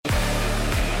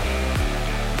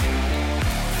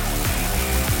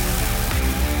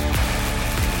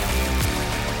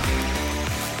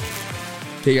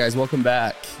Okay, guys, welcome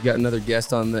back. Got another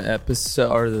guest on the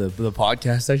episode, or the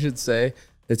podcast, I should say.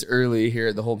 It's early here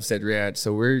at the Homestead Ranch,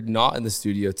 so we're not in the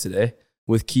studio today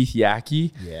with Keith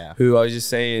Yackey, who I was just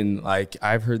saying, like,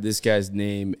 I've heard this guy's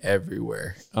name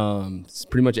everywhere. It's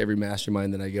pretty much every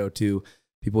mastermind that I go to.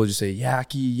 People just say,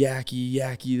 Yackey, Yackey,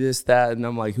 Yackey, this, that, and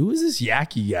I'm like, who is this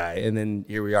Yackey guy? And then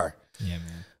here we are. Yeah,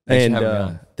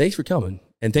 man. Thanks for coming.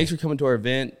 And thanks for coming to our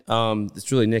event.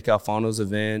 It's really Nick Alfano's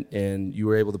event, and you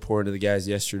were able to pour into the guys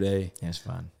yesterday. Yeah, it's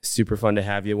fun. Super fun to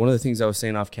have you. One of the things I was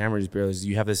saying off camera is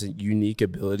you have this unique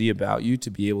ability about you to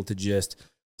be able to just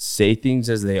say things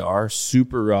as they are,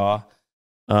 super raw,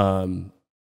 but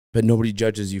nobody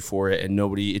judges you for it, and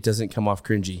it doesn't come off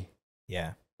cringy.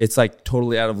 Yeah. It's like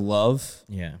totally out of love.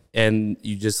 Yeah. And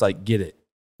you just like get it.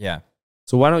 Yeah.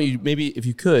 So why don't you, maybe if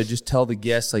you could, just tell the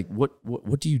guests, like,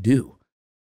 what do you do?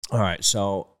 All right.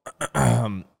 So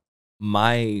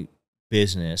my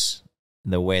business,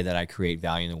 the way that I create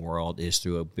value in the world is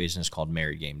through a business called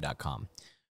marriedgame.com,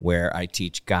 where I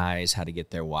teach guys how to get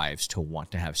their wives to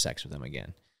want to have sex with them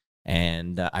again.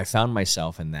 And I found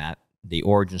myself in that. The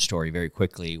origin story very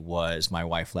quickly was my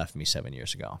wife left me 7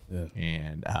 years ago. Yeah.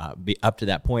 And up to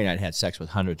that point, I'd had sex with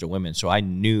hundreds of women. So I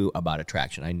knew about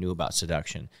attraction. I knew about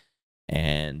seduction.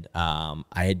 And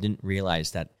I didn't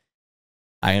realize that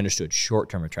I understood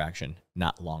short-term attraction,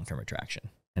 not long-term attraction.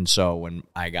 And so when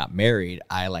I got married,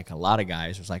 I, like a lot of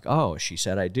guys, was like, oh, she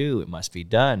said I do. It must be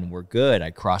done. We're good. I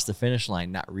crossed the finish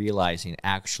line, not realizing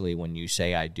actually when you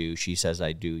say I do, she says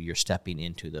I do, you're stepping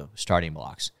into the starting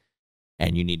blocks.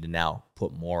 And you need to now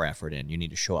put more effort in. You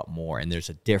need to show up more. And there's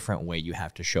a different way you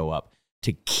have to show up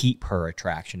to keep her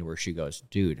attraction to where she goes,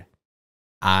 dude,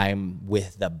 I'm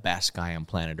with the best guy on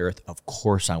planet Earth. Of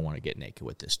course I want to get naked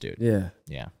with this dude. Yeah.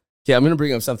 Yeah. Yeah, I'm going to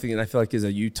bring up something that I feel like is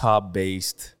a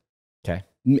Utah-based. Okay.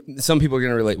 Some people are going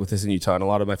to relate with this in Utah, and a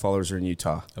lot of my followers are in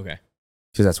Utah. Okay.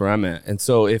 Because that's where I'm at. And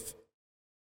so if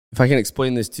I can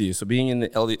explain this to you, so being in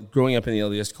growing up in the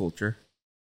LDS culture,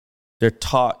 they're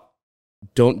taught,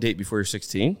 don't date before you're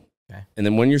 16. Okay. And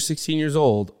then when you're 16 years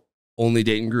old, only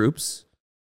date in groups.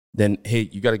 Then, hey,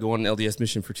 you got to go on an LDS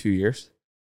mission for 2 years.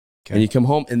 Okay. And you come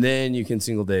home, and then you can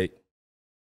single date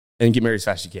and get married as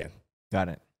fast as you can. Got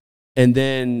it. And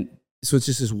then, so it's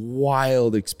just this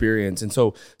wild experience. And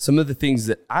so some of the things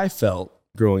that I felt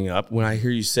growing up, when I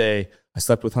hear you say, I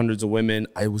slept with hundreds of women,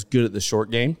 I was good at the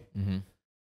short game. Mm-hmm.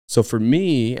 So for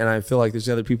me, and I feel like there's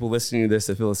other people listening to this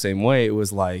that feel the same way, it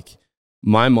was like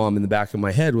my mom in the back of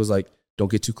my head was like, don't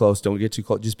get too close,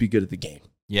 just be good at the game.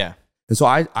 Yeah. And so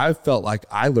I felt like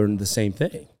I learned the same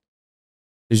thing.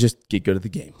 It's just get good at the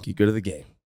game, get good at the game.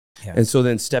 Yeah. And so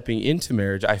then stepping into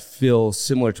marriage, I feel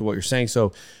similar to what you're saying.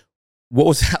 So what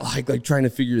was that like trying to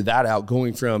figure that out,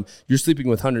 going from you're sleeping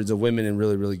with hundreds of women and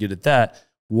really, really good at that?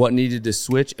 What needed to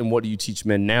switch, and what do you teach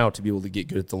men now to be able to get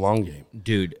good at the long game?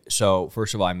 Dude, so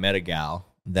first of all, I met a gal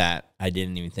that I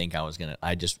didn't even think I was going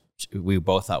to, we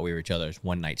both thought we were each other's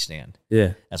one night stand.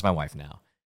 Yeah. That's my wife now,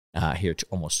 here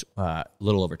almost a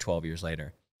little over 12 years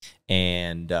later.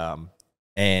 And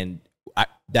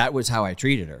that was how I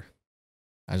treated her.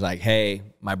 I was like, hey,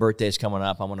 my birthday's coming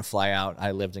up. I'm going to fly out.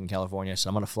 I lived in California, so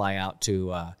I'm going to fly out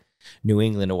to New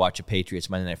England to watch a Patriots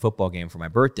Monday Night Football game for my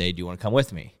birthday. Do you want to come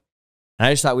with me? And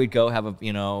I just thought we'd go have a,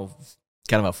 kind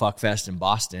of a fuck fest in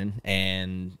Boston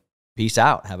and peace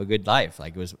out. Have a good life.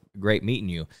 Like, it was great meeting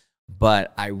you.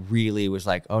 But I really was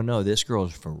like, oh, no, this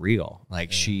girl's for real.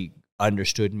 Like, she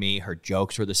understood me. Her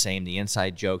jokes were the same, the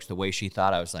inside jokes, the way she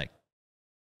thought. I was like,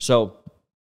 so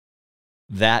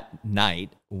that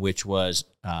night, which was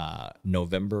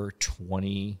November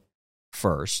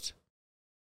 21st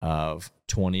of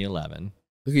 2011.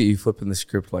 Look at you flipping the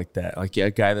script like that. Like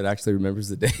a guy that actually remembers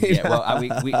the date. Yeah, well,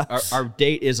 our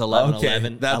date is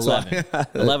 11/11. That's 11.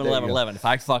 11/11/11. If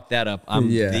I fuck that up, I'm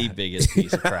the biggest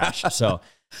piece of trash. So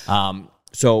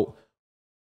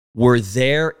we're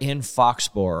there in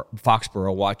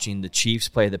Foxborough watching the Chiefs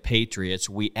play the Patriots.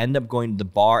 We end up going to the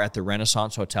bar at the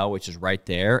Renaissance Hotel, which is right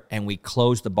there, and we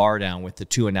close the bar down with the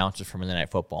two announcers from Monday Night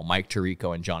Football, Mike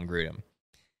Tirico and John Grudem.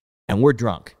 And we're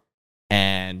drunk.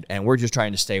 And we're just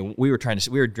trying to stay. We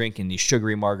were drinking these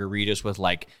sugary margaritas with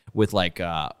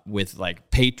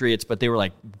Patriots, but they were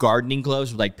like gardening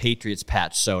gloves with like Patriots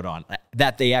patch sewed on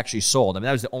that they actually sold. I mean,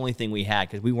 that was the only thing we had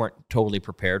because we weren't totally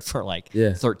prepared for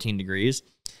 13 degrees.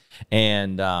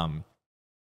 And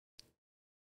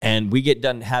we get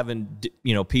done having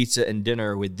pizza and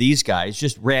dinner with these guys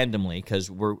just randomly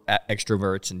because we're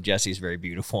extroverts and Jesse's very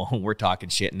beautiful and we're talking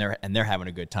shit and they're having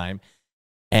a good time.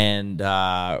 And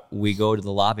we go to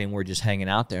the lobby and we're just hanging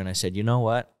out there. And I said, you know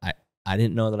what? I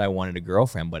didn't know that I wanted a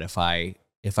girlfriend, but if I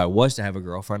was to have a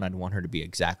girlfriend, I'd want her to be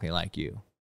exactly like you.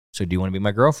 So do you want to be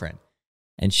my girlfriend?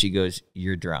 And she goes,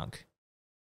 you're drunk.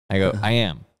 I go, I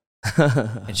am.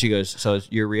 And she goes, so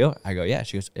you're real? I go, yeah.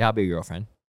 She goes, yeah, I'll be your girlfriend.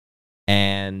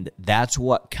 And that's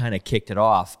what kind of kicked it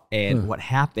off. And what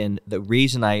happened, the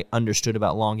reason I understood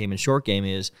about long game and short game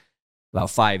is about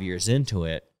 5 years into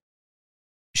it,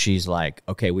 she's like,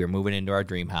 okay, we were moving into our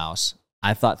dream house.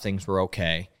 I thought things were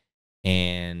okay.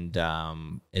 And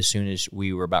as soon as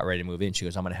we were about ready to move in, she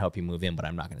goes, I'm going to help you move in, but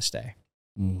I'm not going to stay.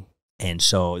 And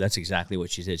so that's exactly what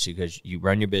she did. She goes, you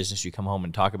run your business, you come home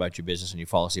and talk about your business, and you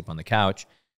fall asleep on the couch.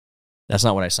 That's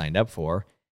not what I signed up for.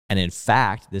 And in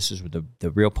fact, this is what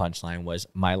the real punchline was,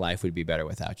 my life would be better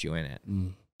without you in it.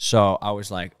 So I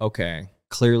was like, okay,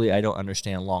 clearly I don't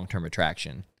understand long-term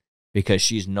attraction because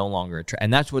she's no longer attracted.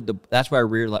 And that's why I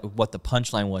realized what the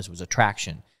punchline was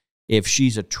attraction. If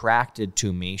she's attracted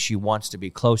to me, she wants to be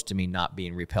close to me, not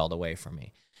being repelled away from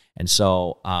me. And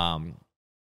so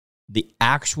the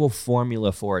actual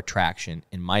formula for attraction,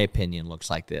 in my opinion, looks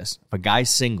like this. If a guy's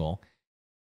single,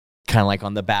 kind of like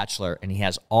on The Bachelor, and he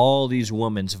has all these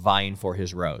women vying for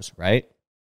his rose, right?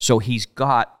 So he's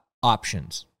got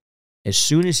options. As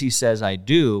soon as he says, I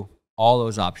do, all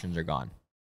those options are gone.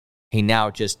 He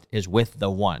now just is with the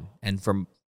one. And from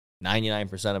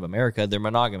 99% of America, they're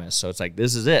monogamous. So it's like,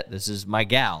 this is it. This is my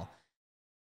gal.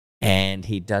 And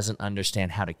he doesn't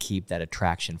understand how to keep that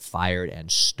attraction fired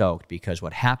and stoked, because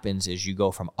what happens is you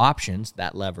go from options,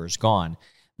 that lever's gone.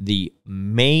 The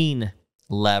main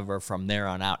lever from there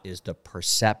on out is the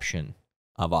perception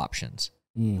of options.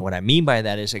 What I mean by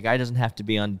that is a guy doesn't have to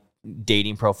be on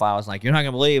dating profiles like, you're not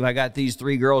going to believe I got these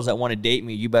 3 girls that want to date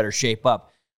me. You better shape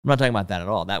up. I'm not talking about that at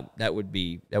all. That would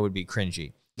be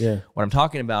cringy. Yeah. What I'm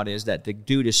talking about is that the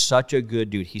dude is such a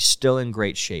good dude. He's still in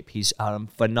great shape. He's a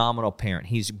phenomenal parent.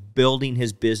 He's building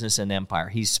his business and empire.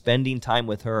 He's spending time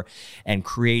with her and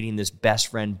creating this best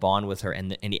friend bond with her,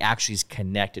 and he actually is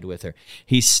connected with her.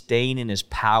 He's staying in his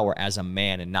power as a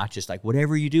man and not just like,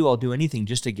 whatever you do, I'll do anything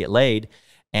just to get laid.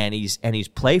 And he's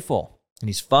playful and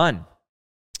he's fun.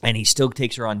 And he still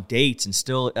takes her on dates and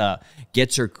still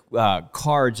gets her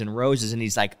cards and roses. And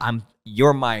he's like,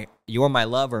 you're my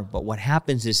lover. But what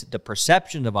happens is the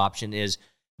perception of option is,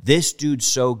 this dude's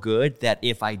so good that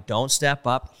if I don't step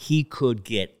up, he could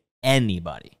get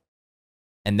anybody.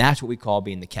 And that's what we call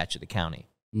being the catch of the county.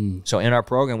 So in our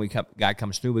program, guy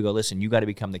comes through, we go, listen, you got to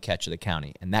become the catch of the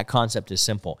county. And that concept is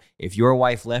simple. If your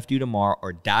wife left you tomorrow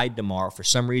or died tomorrow, for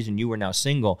some reason you were now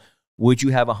single, would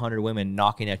you have 100 women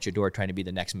knocking at your door trying to be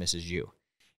the next Mrs. You?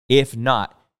 If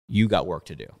not, you got work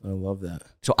to do. I love that.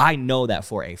 So I know that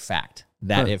for a fact,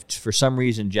 that if for some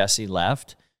reason Jesse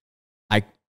left,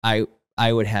 I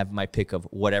would have my pick of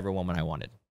whatever woman I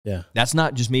wanted. Yeah. That's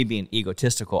not just me being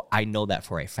egotistical. I know that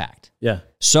for a fact. Yeah.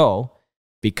 So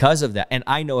because of that, and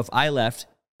I know if I left,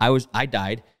 I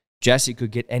died, Jessie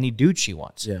could get any dude she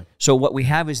wants. Yeah. So what we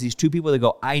have is these two people that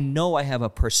go, I know I have a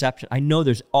perception. I know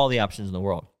there's all the options in the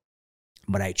world,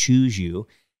 but I choose you,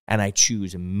 and I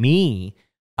choose me,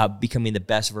 becoming the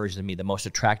best version of me, the most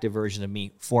attractive version of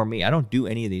me for me. I don't do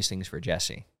any of these things for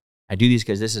Jessie. I do these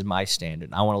because this is my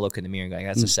standard. I want to look in the mirror and go,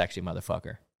 that's a sexy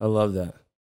motherfucker. I love that.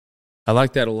 I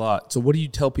like that a lot. So what do you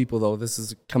tell people, though? This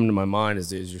is coming to my mind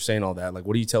as you're saying all that. Like,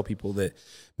 what do you tell people that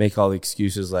make all the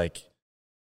excuses like,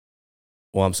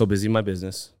 well, I'm so busy in my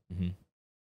business. Mm-hmm.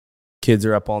 Kids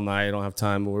are up all night. I don't have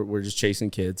time. We're just chasing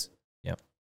kids. Yep.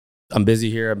 I'm busy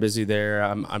here. I'm busy there.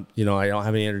 I'm I don't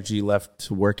have any energy left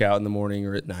to work out in the morning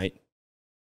or at night.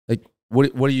 Like,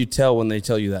 what do you tell when they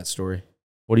tell you that story?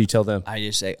 What do you tell them? I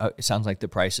just say, it sounds like the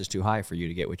price is too high for you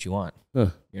to get what you want.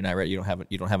 Huh. You're not ready. You don't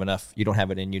have enough. You don't have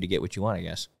it in you to get what you want, I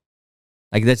guess.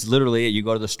 Like, that's literally it. You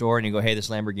go to the store and you go, hey, this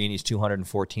Lamborghini is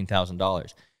 $214,000.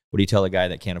 What do you tell a guy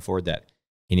that can't afford that?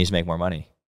 He needs to make more money.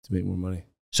 To make more money.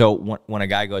 So when a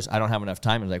guy goes, I don't have enough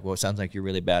time, it's like, well, it sounds like you're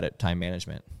really bad at time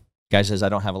management. Guy says, I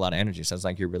don't have a lot of energy. It sounds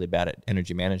like you're really bad at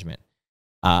energy management.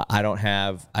 I don't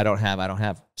have.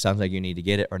 Sounds like you need to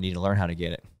get it or need to learn how to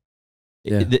get it.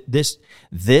 Yeah.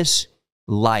 This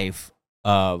life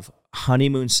of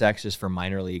honeymoon sex is for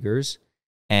minor leaguers,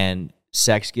 and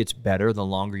sex gets better the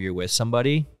longer you're with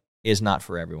somebody is not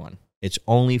for everyone. It's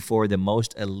only for the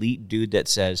most elite dude that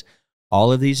says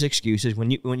all of these excuses.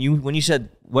 When you said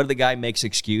what the guy makes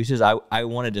excuses, I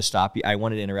wanted to stop you. I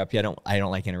wanted to interrupt you. I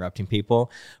don't like interrupting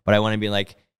people, but I want to be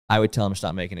like, I would tell him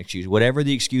stop making excuses. Whatever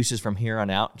the excuses from here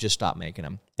on out, just stop making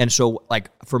them. And so,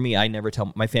 like, for me,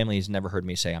 my family has never heard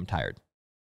me say I'm tired.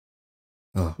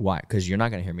 Why? Because you're not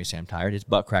going to hear me say I'm tired. It's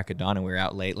butt crack of dawn, and we were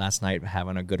out late last night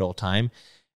having a good old time.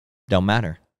 Don't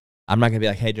matter. I'm not going to be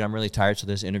like, hey, dude, I'm really tired, so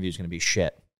this interview is going to be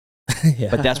shit.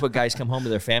 Yeah. But that's what guys come home to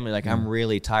their family like, I'm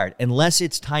really tired. Unless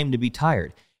it's time to be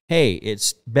tired. Hey,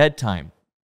 it's bedtime.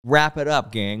 wrap it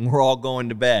up, gang. We're all going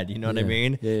to bed. You know what I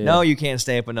mean? Yeah. No, you can't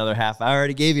stay up another half hour. I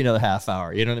already gave you another half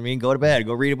hour. You know what I mean? Go to bed.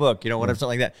 Go read a book. You know, whatever,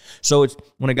 something like that. So it's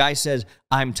when a guy says,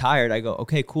 I'm tired, I go,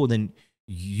 okay, cool. Then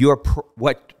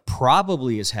what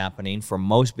probably is happening for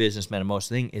most businessmen and most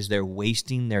things is they're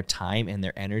wasting their time and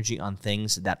their energy on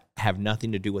things that have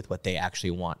nothing to do with what they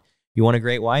actually want. You want a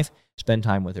great wife? Spend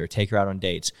time with her. Take her out on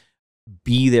dates.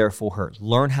 Be there for her.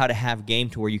 Learn how to have game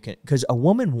to where you can, because a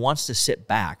woman wants to sit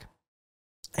back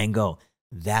and go,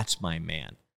 that's my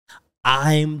man.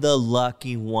 I'm the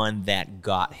lucky one that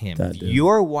got him. If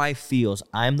your wife feels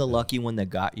I'm the lucky one that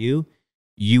got you,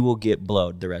 you will get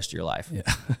blowed the rest of your life. Yeah.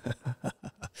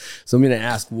 So I'm going to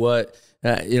ask what,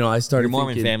 I started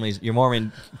your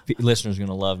Mormon listeners are going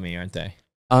to love me, aren't they?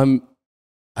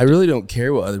 I really don't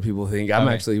care what other people think. I'm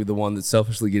actually the one that's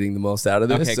selfishly getting the most out of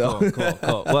this. Okay, so.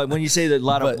 Cool. Well, when you say that a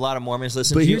lot of Mormons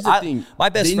listen to you, my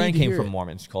best friend came from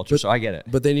Mormon culture, so I get it.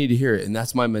 But they need to hear it, and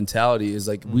that's my mentality. Is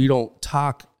like we don't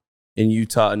talk in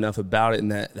Utah enough about it,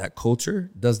 and that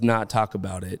culture does not talk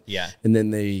about it. Yeah, and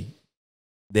then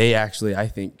they actually, I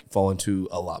think, fall into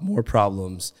a lot more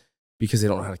problems because they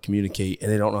don't know how to communicate,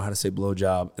 and they don't know how to say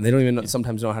blowjob, and they don't even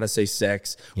sometimes know how to say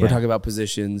sex or talk about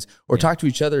positions or talk to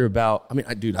each other about. I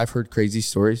mean, I've heard crazy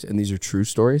stories, and these are true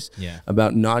stories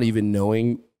about not even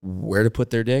knowing where to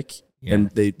put their dick, and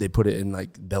they put it in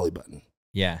like belly button.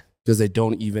 Yeah, because they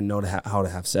don't even know how to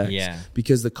have sex. Yeah,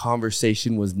 because the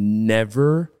conversation was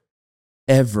never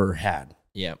ever had.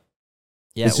 Yeah.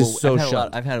 It's just so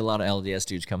shunned. I've had a lot of LDS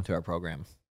dudes come to our program,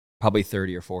 probably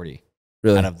 30 or 40.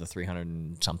 Really? Out of the 300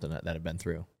 and something that have been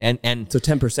through. And so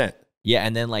 10%. Yeah,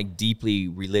 and then like deeply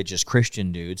religious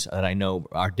Christian dudes that I know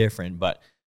are different, but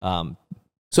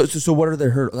So what are their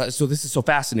hurdles? So this is so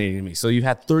fascinating to me. So you've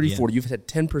had 30, 40, you've had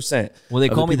 10%. Well, they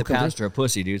call me the pastor of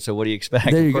pussy, dude. So what do you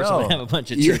expect? There you of course, go. I'm gonna have a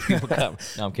bunch of church people come.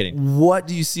 No, I'm kidding. What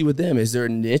do you see with them? Is there a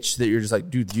niche that you're just like,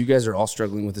 dude, you guys are all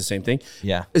struggling with the same thing?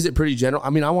 Yeah. Is it pretty general? I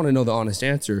mean, I want to know the honest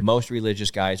answer. Most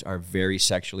religious guys are very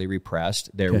sexually repressed.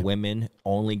 Their women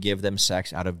only give them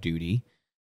sex out of duty,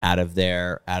 out of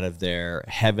their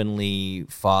heavenly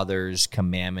Father's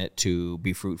commandment to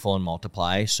be fruitful and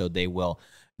multiply. So they will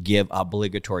give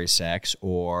obligatory sex,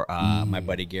 or my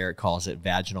buddy Garrett calls it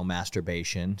vaginal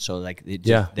masturbation. So like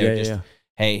they're just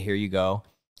hey, here you go.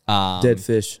 Dead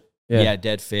fish. Yeah,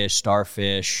 dead fish,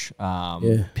 starfish,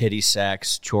 pity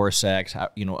sex, chore sex,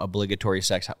 obligatory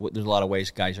sex. There's a lot of ways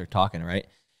guys are talking, right?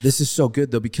 This is so good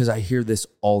though, because I hear this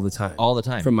all the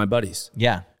time from my buddies.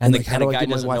 Yeah, and the guy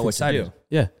doesn't know what to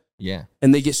do. Yeah,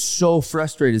 and they get so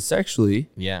frustrated sexually.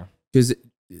 Yeah, because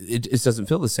it doesn't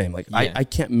feel the same. Like I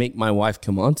can't make my wife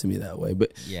come on to me that way,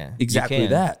 but exactly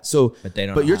that. So, but they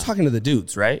don't. But you're talking to the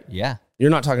dudes, right? Yeah, you're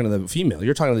not talking to the female.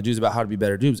 You're talking to the dudes about how to be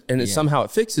better dudes, and somehow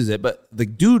it fixes it. But the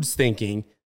dude's thinking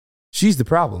she's the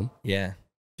problem. Yeah,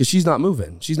 because she's not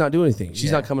moving. She's not doing anything.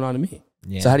 She's not coming on to me.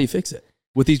 Yeah. So how do you fix it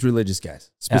with these religious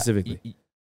guys specifically?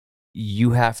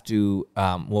 You have to.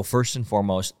 Well, first and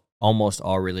foremost, almost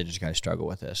all religious guys struggle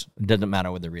with this. It doesn't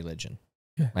matter with the religion.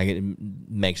 Yeah. Like it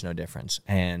makes no difference,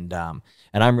 and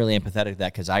I'm really empathetic to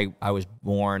that because I was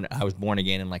born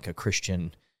again in like a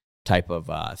Christian type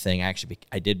of thing.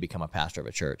 I did become a pastor of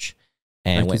a church,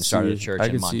 and went and started a church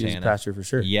in Montana. I could see you as a pastor for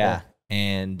sure. Yeah,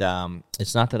 and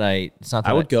it's not that I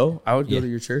would go to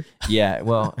your church. Yeah,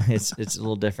 well, it's a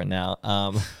little different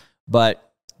now.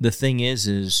 But the thing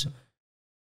is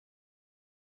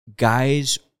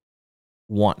guys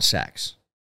want sex.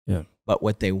 Yeah. But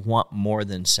what they want more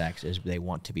than sex is they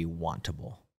want to be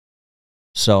wantable.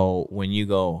 So when you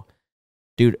go,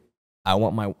 dude, I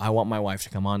want my wife to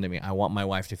come on to me. I want my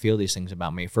wife to feel these things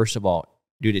about me. First of all,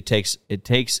 dude, it takes.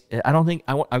 I'm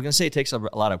gonna say it takes a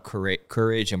lot of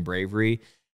courage and bravery.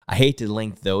 I hate to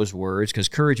link those words because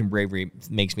courage and bravery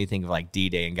makes me think of like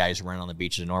D-Day and guys running on the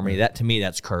beaches in Normandy. That to me,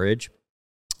 that's courage.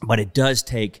 But it does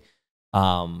take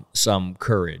some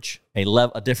courage,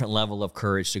 a different level of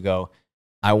courage to go,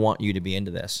 I want you to be into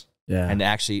this. Yeah. And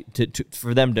actually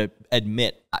for them to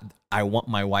admit, I want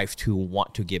my wife to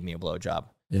want to give me a blowjob.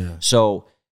 Yeah. So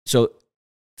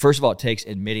first of all, it takes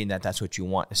admitting that that's what you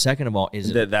want. Second of all,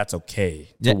 is that's okay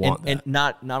to want that. And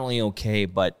not only okay,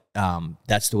 but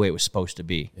that's the way it was supposed to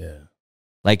be. Yeah.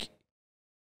 Like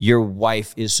your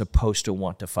wife is supposed to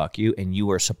want to fuck you, and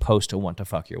you are supposed to want to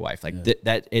fuck your wife. Like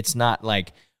that. It's not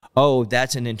like, oh,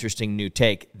 that's an interesting new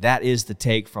take. That is the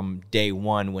take from day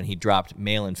one when he dropped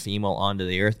male and female onto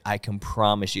the earth. I can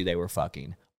promise you they were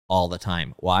fucking all the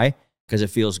time. Why? Because it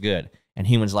feels good. And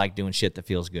humans like doing shit that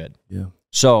feels good. Yeah.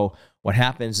 So what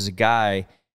happens is a guy,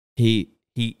 he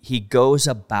goes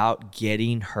about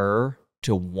getting her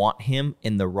to want him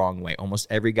in the wrong way. Almost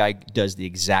every guy does the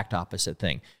exact opposite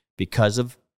thing because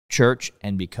of church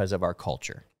and because of our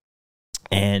culture.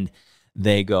 And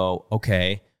they go,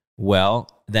 okay, well,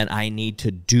 then I need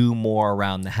to do more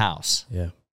around the house. Yeah.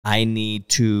 I need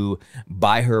to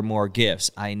buy her more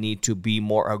gifts. I need to be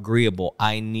more agreeable.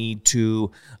 I need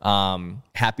to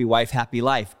happy wife, happy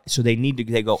life. So they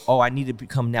go, oh, I need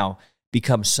to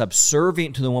become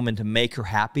subservient to the woman to make her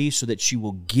happy so that she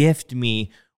will gift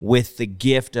me with the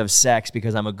gift of sex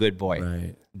because I'm a good boy.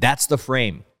 Right. That's the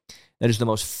frame. That is the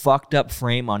most fucked up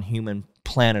frame on human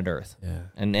planet Earth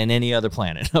and any other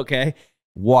planet, okay?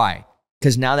 Why?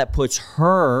 Because now that puts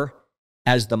her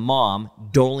as the mom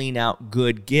doling out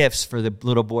good gifts for the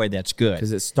little boy that's good.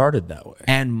 Because it started that way.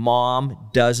 And mom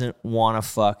doesn't want to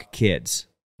fuck kids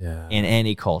in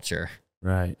any culture.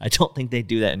 Right. I don't think they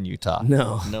do that in Utah.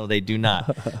 No, they do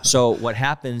not. So what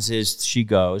happens is she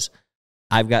goes,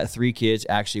 I've got 3 kids.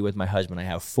 Actually, with my husband, I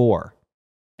have 4.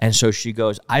 And so she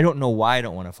goes, I don't know why I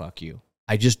don't want to fuck you.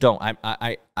 I just don't.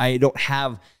 I don't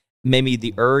have maybe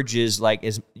the urge is like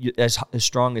as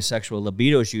strong as sexual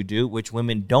libido as you do, which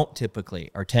women don't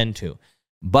typically or tend to.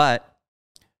 But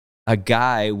a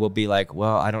guy will be like,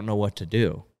 well, I don't know what to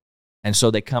do. And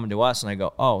so they come to us and I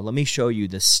go, oh, let me show you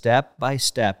the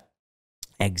step-by-step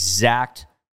exact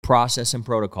process and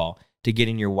protocol to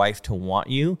getting your wife to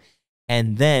want you.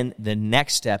 And then the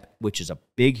next step, which is a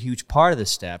big, huge part of the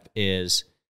step, is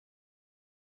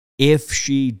if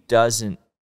she doesn't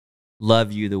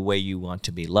love you the way you want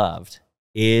to be loved,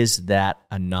 is that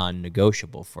a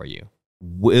non-negotiable for you?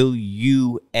 Will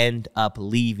you end up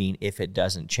leaving if it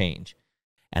doesn't change?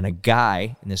 And a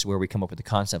guy, and this is where we come up with the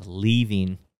concept,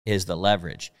 leaving is the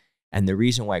leverage. And the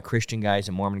reason why Christian guys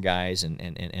and Mormon guys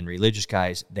and religious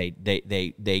guys, they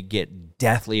get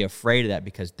deathly afraid of that,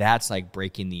 because that's like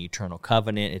breaking the eternal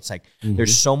covenant. It's like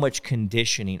there's so much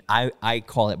conditioning. I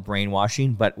call it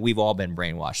brainwashing, but we've all been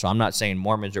brainwashed. So I'm not saying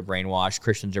Mormons are brainwashed,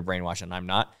 Christians are brainwashed, and I'm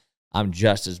not. I'm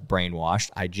just as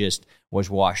brainwashed. I just was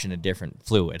washed in a different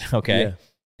fluid, okay? Yeah.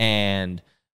 And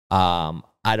I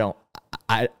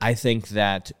think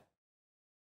that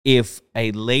if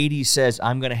a lady says,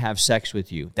 I'm going to have sex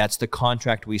with you, that's the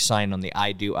contract we signed on the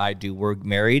I do, we're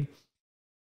married.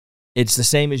 It's the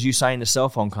same as you signed a cell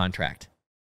phone contract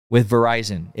with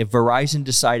Verizon. If Verizon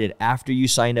decided after you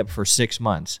signed up for 6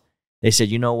 months, they said,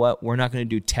 you know what, we're not going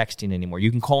to do texting anymore.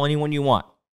 You can call anyone you want,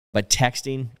 but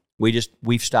texting,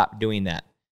 we've stopped doing that.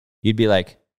 You'd be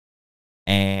like,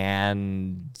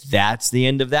 and that's the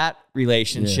end of that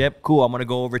relationship. Yeah. Cool, I'm going to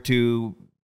go over to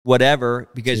whatever,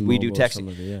 because we do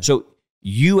texting. So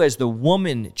you as the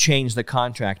woman change the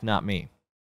contract, not me.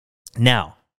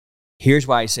 Now, here's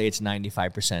why I say it's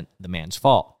 95% the man's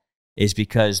fault, is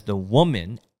because the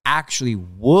woman actually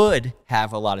would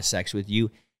have a lot of sex with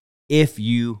you if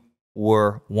you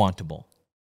were wantable.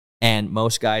 And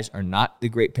most guys are not the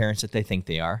great parents that they think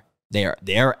they are.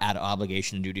 They're out of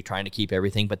obligation and duty trying to keep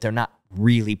everything, but they're not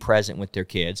really present with their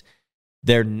kids.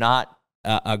 They're not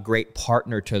a great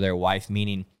partner to their wife,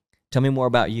 meaning, tell me more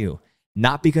about you.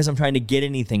 Not because I'm trying to get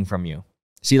anything from you.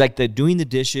 See, like the doing the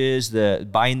dishes, the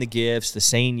buying the gifts, the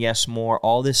saying yes more,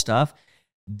 all this stuff,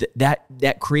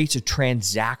 that creates a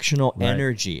transactional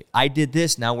energy. I did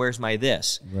this, now where's my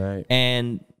this? Right.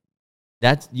 And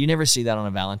you never see that on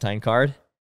a Valentine card.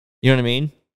 You know what I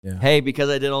mean? Yeah. Hey, because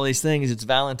I did all these things, it's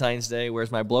Valentine's Day,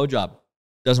 where's my blowjob?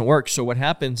 Doesn't work. So what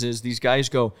happens is these guys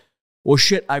go, well,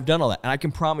 shit, I've done all that. And I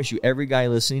can promise you, every guy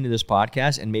listening to this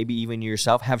podcast, and maybe even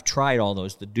yourself, have tried all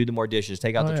those, to do the more dishes,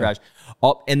 take out the trash,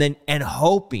 and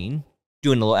hoping,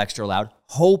 doing a little extra loud,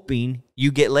 hoping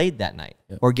you get laid that night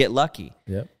or get lucky.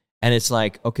 Yep. And it's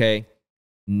like, okay,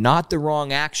 not the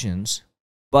wrong actions,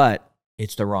 but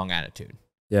it's the wrong attitude.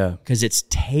 Yeah. Because it's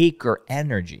taker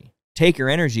energy. Taker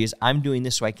energy is, I'm doing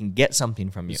this so I can get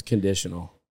something from you. It's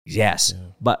conditional. Yes. Yeah.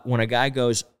 But when a guy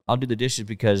goes, I'll do the dishes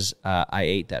because I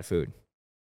ate that food.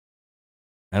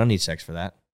 I don't need sex for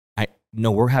that.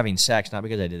 No, we're having sex not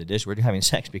because I did the dish. We're having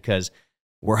sex because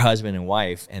we're husband and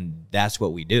wife, and that's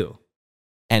what we do.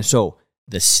 And so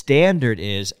the standard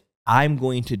is, I'm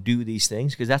going to do these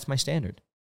things because that's my standard.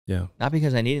 Yeah. Not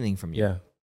because I need anything from you. Yeah.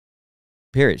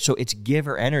 Period. So it's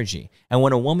giver energy. And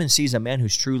when a woman sees a man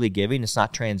who's truly giving, it's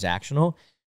not transactional,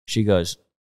 she goes,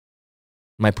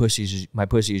 my pussy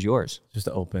is yours. Just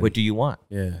to open. What do you want?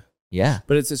 Yeah. Yeah.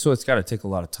 But it's got to take a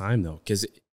lot of time though, because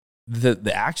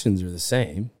the actions are the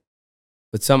same,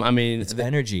 but it's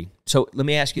energy. So let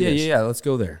me ask you this. Yeah. Let's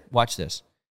go there. Watch this.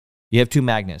 You have 2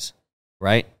 magnets,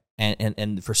 right?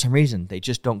 And for some reason they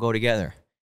just don't go together.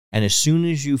 And as soon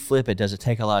as you flip it, does it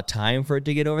take a lot of time for it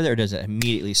to get over there, or does it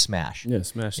immediately smash? Yeah, it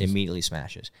smashes. It immediately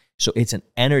smashes. So it's an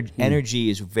energy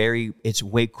is it's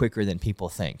way quicker than people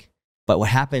think. But what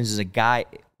happens is a guy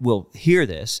will hear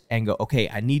this and go, okay,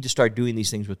 I need to start doing these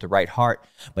things with the right heart,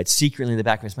 but secretly in the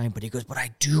back of his mind, but he goes, but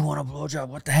I do want a blowjob.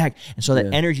 What the heck? And so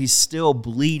that energy's still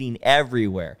bleeding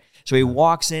everywhere. So he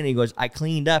walks in and he goes, I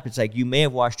cleaned up. It's like, you may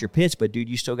have washed your pits, but dude,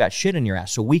 you still got shit in your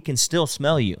ass. So we can still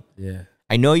smell you. Yeah.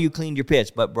 I know you cleaned your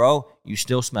pits, but bro, you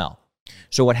still smell.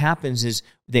 So what happens is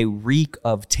they reek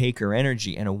of taker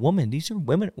energy. And a woman, these are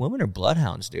women are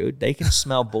bloodhounds, dude. They can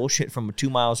smell bullshit from 2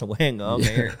 miles away and go,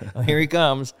 okay, here he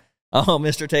comes. Oh,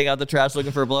 Mr. Take Out the Trash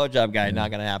looking for a blowjob guy.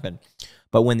 Not going to happen.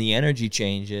 But when the energy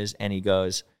changes and he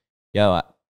goes, yo,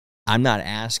 I'm not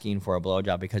asking for a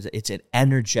blowjob because it's an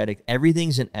energetic,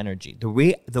 everything's an energy. The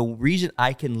reason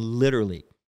I can literally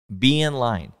be in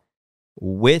line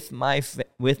with my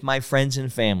friends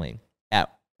and family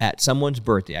at someone's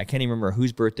birthday. I can't even remember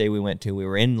whose birthday we went to. We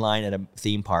were in line at a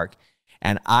theme park,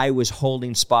 and I was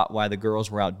holding spot while the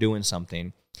girls were out doing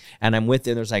something. And I'm with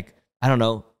them. There's like, I don't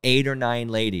know, 8 or 9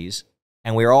 ladies,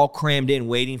 and we were all crammed in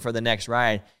waiting for the next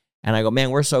ride. And I go,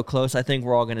 man, we're so close. I think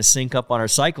we're all going to sync up on our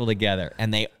cycle together.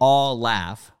 And they all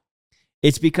laugh.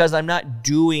 It's because I'm not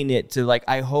doing it to like,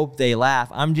 I hope they laugh.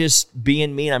 I'm just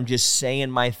being me and I'm just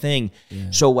saying my thing. Yeah.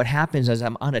 So what happens is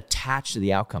I'm unattached to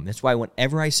the outcome. That's why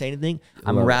whenever I say anything,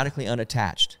 I'm radically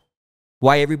unattached.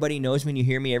 Why everybody knows me and you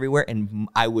hear me everywhere. And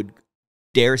I would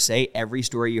dare say every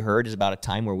story you heard is about a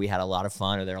time where we had a lot of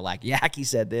fun or they're like, Yackey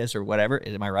said this or whatever.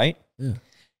 Am I right? Yeah.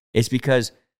 It's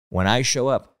because when I show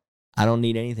up, I don't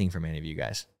need anything from any of you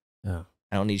guys. Yeah.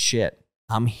 I don't need shit.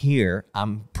 I'm here.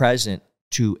 I'm present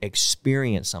to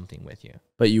experience something with you.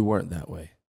 But you weren't that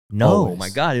way. No, always. My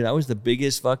God, dude, I was the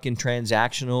biggest fucking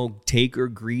transactional, taker,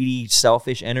 greedy,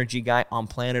 selfish energy guy on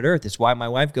planet Earth. It's why my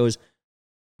wife goes,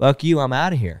 fuck you, I'm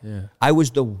out of here. Yeah. I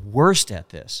was the worst at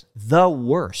this. The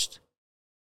worst.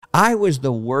 I was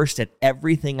the worst at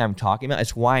everything I'm talking about.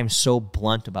 It's why I'm so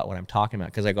blunt about what I'm talking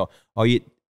about. Because I go, oh, you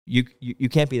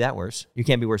can't be that worse. You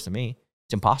can't be worse than me.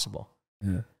 It's impossible.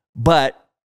 Yeah. But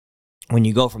when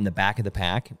you go from the back of the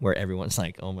pack, where everyone's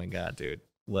like, oh my God, dude,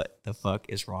 what the fuck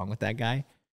is wrong with that guy?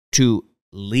 To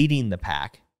leading the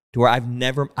pack, to where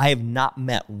I have not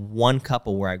met one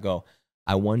couple where I go,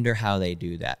 I wonder how they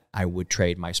do that. I would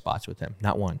trade my spots with them.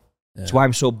 Not one. Yeah. That's why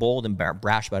I'm so bold and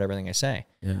brash about everything I say.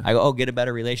 Yeah. I go, oh, get a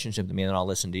better relationship than me, and then I'll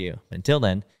listen to you. Until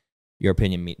then, your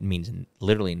opinion means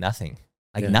literally nothing.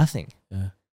 Like nothing. Yeah.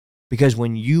 Because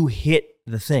when you hit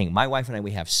the thing, my wife and I,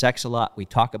 we have sex a lot. We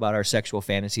talk about our sexual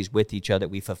fantasies with each other.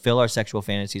 We fulfill our sexual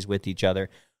fantasies with each other.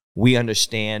 We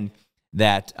understand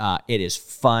that it is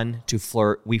fun to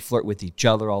flirt. We flirt with each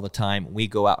other all the time. We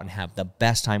go out and have the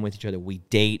best time with each other. We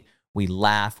date. We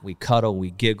laugh, we cuddle,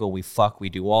 we giggle, we fuck, we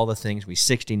do all the things. We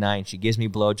 69, she gives me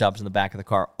blowjobs in the back of the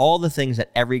car. All the things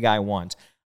that every guy wants.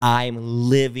 I'm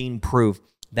living proof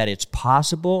that it's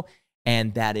possible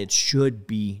and that it should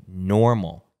be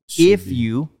normal if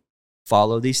you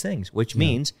follow these things, which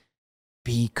means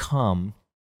become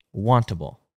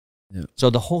wantable. Yeah. So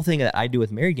the whole thing that I do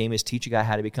with Married Game is teach a guy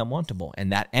how to become wantable.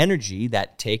 And that energy,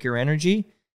 that taker energy,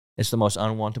 is the most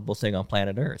unwantable thing on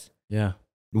planet Earth. Yeah.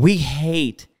 We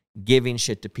hate giving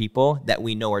shit to people that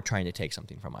we know are trying to take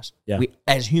something from us. Yeah. We,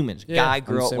 as humans, guy,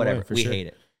 girl, whatever, we hate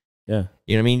it. Yeah.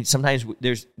 You know what I mean? Sometimes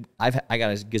I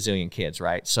got a gazillion kids,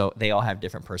 right? So they all have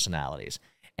different personalities.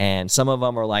 And some of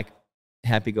them are like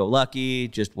happy-go-lucky,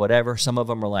 just whatever. Some of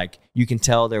them are like, you can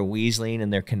tell they're weaseling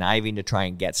and they're conniving to try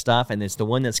and get stuff. And it's the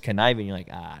one that's conniving, you're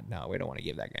like, no, we don't want to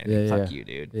give that guy anything. Fuck you,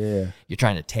 dude. Yeah. You're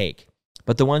trying to take.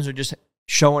 But the ones that are just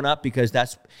showing up because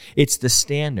it's the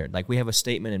standard. Like we have a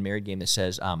statement in Married Game that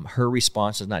says, her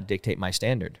response does not dictate my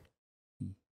standard.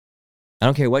 I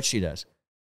don't care what she does,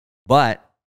 but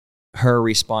her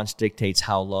response dictates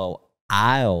how low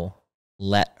I'll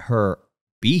let her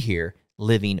be here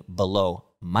living below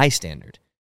my standard.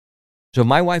 So if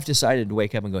my wife decided to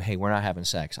wake up and go, hey, we're not having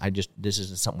sex. This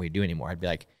isn't something we do anymore. I'd be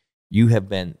like, you have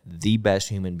been the best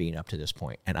human being up to this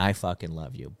point, and I fucking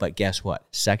love you. But guess what?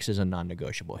 Sex is a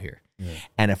non-negotiable here. Yeah.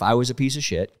 And if I was a piece of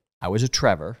shit, I was a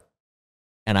Trevor,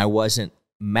 and I wasn't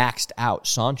maxed out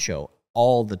Sancho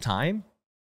all the time,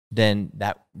 then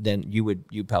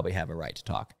you'd probably have a right to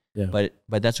talk. Yeah.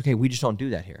 But that's okay. We just don't do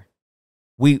that here.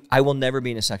 I will never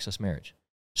be in a sexless marriage.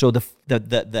 So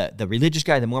the religious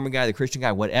guy, the Mormon guy, the Christian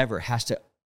guy, whatever, has to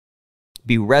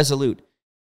be resolute.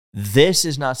 This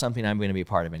is not something I'm going to be a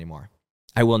part of anymore.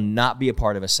 I will not be a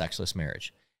part of a sexless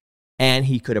marriage. And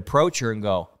he could approach her and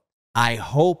go, I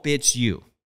hope it's you.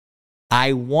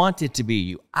 I want it to be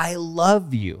you. I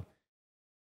love you.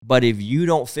 But if you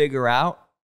don't figure out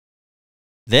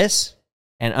this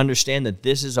and understand that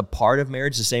this is a part of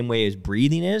marriage the same way as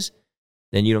breathing is,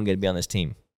 then you don't get to be on this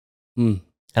team. And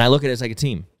I look at it as like a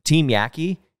team. Team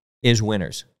Yackey is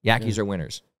winners. Yackeys are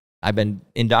winners. I've been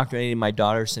indoctrinating my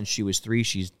daughter since she was 3.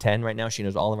 She's 10 right now. She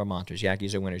knows all of our mantras.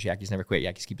 Yackeys are winners. Yackeys never quit.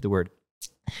 Yackeys keep the word.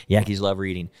 Yackeys love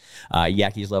reading.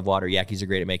 Yackeys love water. Yackeys are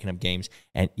great at making up games.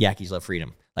 And Yackeys love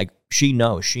freedom. Like, she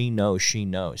knows,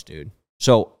 dude.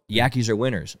 So Yackeys are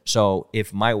winners. So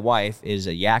if my wife is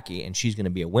a Yackey and she's going to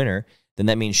be a winner, then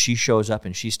that means she shows up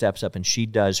and she steps up and she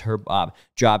does her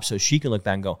job so she can look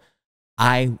back and go,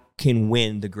 I can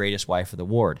win the greatest wife of the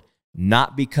ward.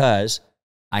 Not because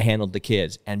I handled the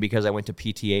kids and because I went to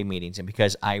PTA meetings and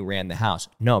because I ran the house.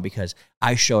 No, because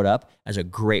I showed up as a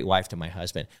great wife to my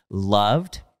husband.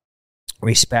 Loved,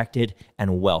 respected,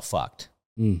 and well fucked.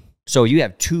 So you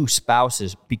have 2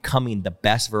 spouses becoming the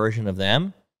best version of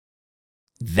them.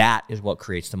 That is what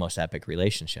creates the most epic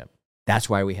relationship. That's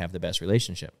why we have the best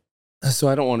relationship. So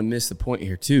I don't want to miss the point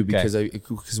here too, because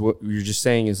because what you're just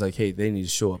saying is like, hey, they need to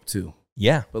show up too.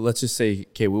 Yeah. But let's just say,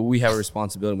 okay, well, we have a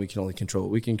responsibility and we can only control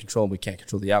what we can control and we can't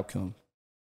control the outcome.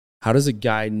 How does a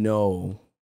guy know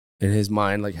in his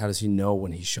mind, like, how does he know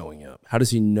when he's showing up? How does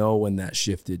he know when that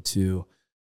shifted to,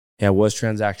 hey, I was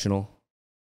transactional.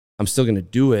 I'm still going to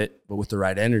do it, but with the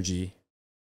right energy.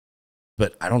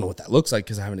 But I don't know what that looks like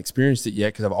because I haven't experienced it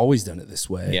yet because I've always done it this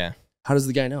way. Yeah. How does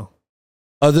the guy know?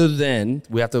 Other than,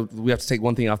 we have to take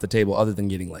one thing off the table other than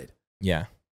getting laid. Yeah.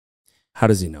 How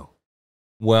does he know?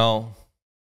 Well,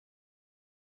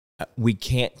 we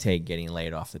can't take getting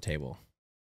laid off the table.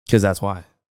 Because that's why.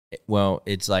 Well,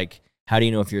 it's like, how do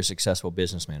you know if you're a successful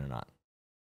businessman or not?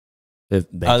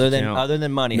 Other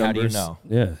than money, numbers, how do you know?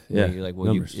 Yeah, yeah. You're like,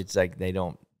 well, it's like they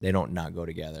don't not go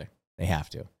together. They have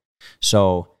to.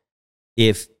 So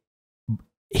if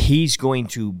he's going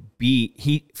to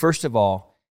be, first of all,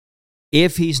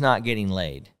 if he's not getting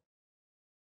laid,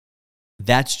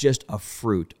 that's just a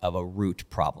fruit of a root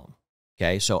problem.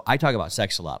 Okay, so I talk about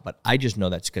sex a lot, but I just know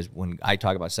that's because when I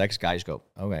talk about sex, guys go,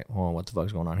 okay, hold on, what the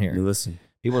fuck's going on here? You listen.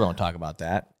 People don't talk about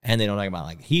that, and they don't talk about,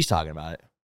 like, he's talking about it.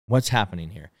 What's happening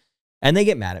here? And they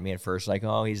get mad at me at first, like,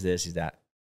 oh, he's this, he's that.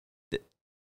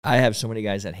 I have so many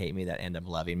guys that hate me that end up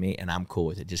loving me, and I'm cool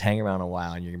with it. Just hang around a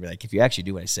while, and you're going to be like, if you actually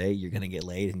do what I say, you're going to get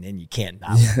laid, and then you can't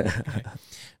not. Okay?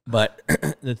 But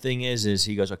the thing is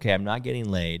he goes, okay, I'm not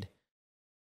getting laid.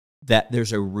 That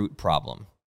there's a root problem.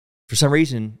 For some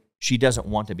reason, she doesn't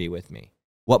want to be with me.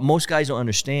 What most guys don't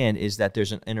understand is that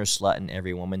there's an inner slut in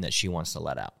every woman that she wants to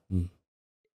let out.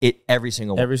 Every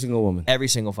single woman. Every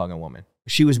single fucking woman.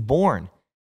 She was born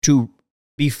to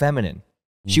be feminine.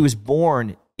 She was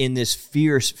born in this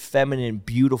fierce, feminine,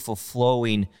 beautiful,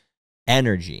 flowing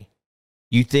energy.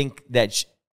 You think that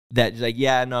like,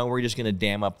 yeah, no, we're just going to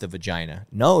dam up the vagina.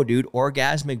 No, dude,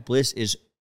 orgasmic bliss is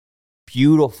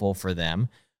beautiful for them.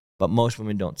 But most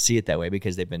women don't see it that way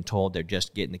because they've been told they're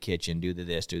just get in the kitchen, do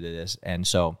this. And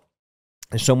so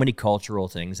there's so many cultural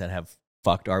things that have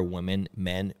fucked our man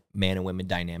and women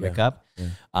dynamic up.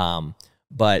 Yeah.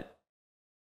 But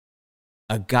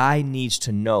a guy needs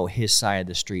to know his side of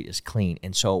the street is clean.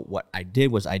 And so what I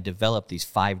did was I developed these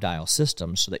 5-dial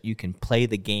systems so that you can play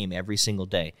the game every single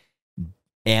day.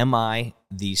 Am I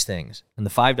these things? And the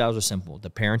 5 dials are simple.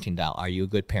 The parenting dial, are you a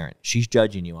good parent? She's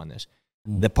judging you on this.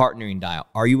 The partnering dial.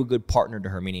 Are you a good partner to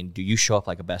her? Meaning, do you show up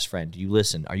like a best friend? Do you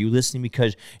listen? Are you listening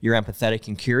because you're empathetic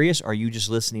and curious? Or are you just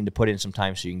listening to put in some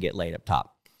time so you can get laid up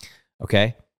top?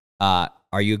 Okay.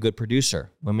 Are you a good producer?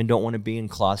 Women don't want to be in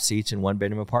cloth seats in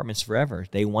 1-bedroom apartments forever.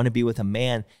 They want to be with a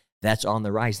man that's on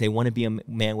the rise. They want to be a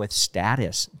man with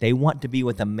status. They want to be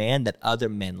with a man that other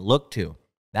men look to.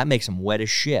 That makes them wet as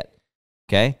shit.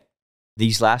 Okay.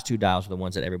 These last 2 dials are the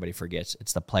ones that everybody forgets.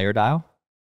 It's the player dial.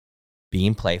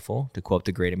 Being playful, to quote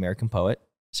the great American poet,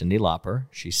 Cyndi Lauper.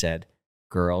 She said,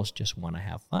 girls just want to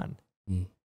have fun.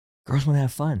 Girls want to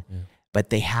have fun, but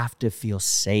they have to feel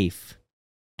safe.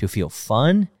 To feel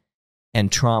fun and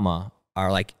trauma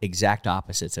are like exact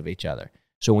opposites of each other.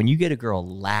 So when you get a girl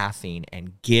laughing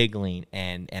and giggling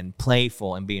and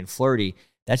playful and being flirty,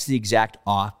 that's the exact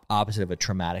opposite of a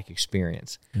traumatic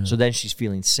experience. Yeah. So then she's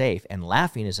feeling safe, and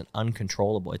laughing is an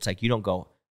uncontrollable. It's like you don't go,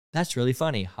 that's really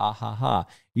funny, ha, ha, ha.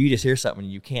 You just hear something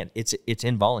and you can't. It's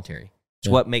involuntary. It's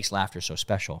what makes laughter so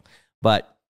special.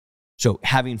 But so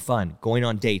having fun, going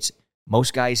on dates,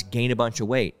 most guys gain a bunch of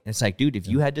weight. And it's like, dude, if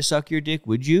you had to suck your dick,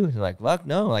 would you? They're like, fuck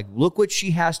no. Like, look what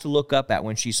she has to look up at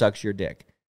when she sucks your dick.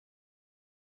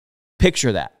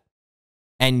 Picture that.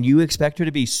 And you expect her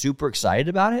to be super excited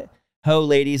about it? Oh,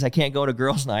 ladies, I can't go to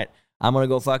girls' night. I'm going to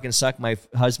go fucking suck my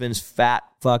husband's fat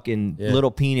fucking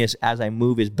little penis as I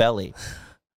move his belly.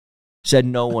 Said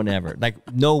no one ever.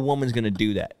 Like, no woman's going to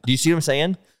do that. Do you see what I'm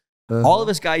saying? All of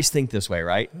us guys think this way,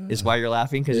 right? Is why you're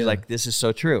laughing, because you're like, this is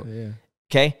so true.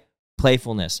 Okay?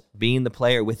 Playfulness, being the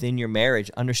player within your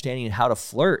marriage, understanding how to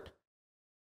flirt.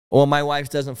 Well, my wife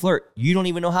doesn't flirt. You don't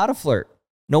even know how to flirt.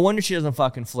 No wonder she doesn't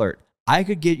fucking flirt. I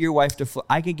could get your wife to flirt.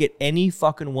 I could get any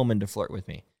fucking woman to flirt with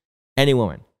me. Any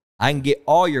woman. I can get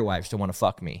all your wives to want to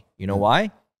fuck me. You know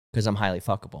why? Because I'm highly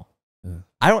fuckable.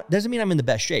 Doesn't mean I'm in the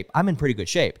best shape. I'm in pretty good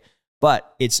shape.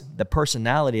 But it's the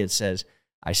personality that says,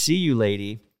 I see you,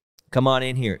 lady. Come on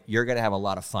in here. You're going to have a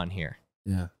lot of fun here.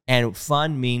 Yeah. And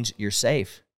fun means you're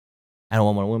safe. And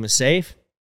when a woman's safe,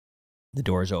 the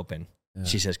door is open. Yeah.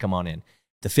 She says, come on in.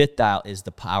 The fifth dial is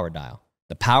the power dial.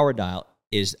 The power dial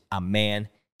is a man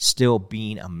still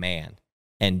being a man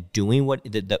and doing what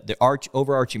the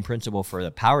overarching principle for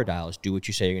the power dial is do what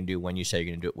you say you're going to do when you say you're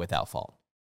going to do it without fault.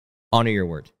 Honor your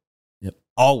word. Yep.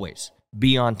 Always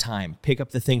be on time. Pick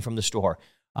up the thing from the store.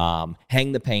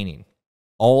 Hang the painting.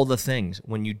 All the things.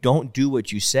 When you don't do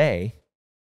what you say,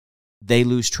 they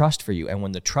lose trust for you. And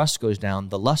when the trust goes down,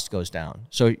 the lust goes down.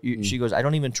 So she goes, I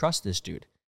don't even trust this dude.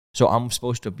 So I'm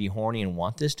supposed to be horny and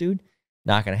want this dude?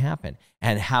 Not going to happen.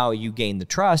 And how you gain the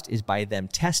trust is by them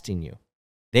testing you.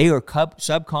 They are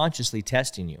subconsciously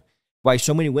testing you. Why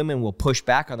so many women will push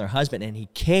back on their husband and he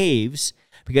caves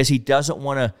because he doesn't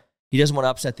want to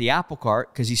upset the apple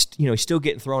cart because he's still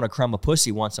getting thrown a crumb of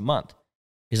pussy once a month.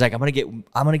 He's like, I'm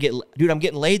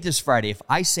getting laid this Friday. If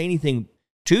I say anything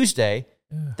Tuesday,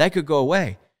 that could go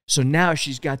away. So now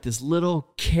she's got this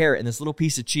little carrot and this little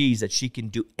piece of cheese that she can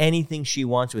do anything she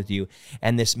wants with you.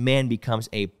 And this man becomes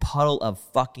a puddle of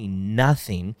fucking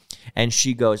nothing. And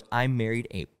she goes, I married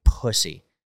a pussy.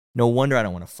 No wonder I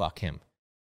don't want to fuck him.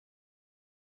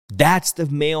 That's the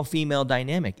male-female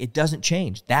dynamic. It doesn't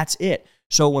change. That's it.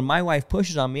 So when my wife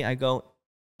pushes on me, I go,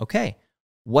 okay,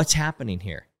 what's happening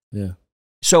here? Yeah.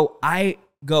 So I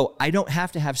go, I don't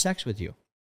have to have sex with you.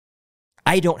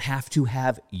 I don't have to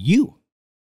have you.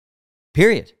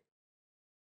 Period.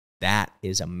 That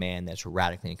is a man that's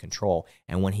radically in control.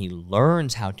 And when he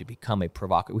learns how to become a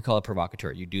provocateur, we call it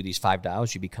provocateur. You do these 5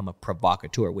 dials, you become a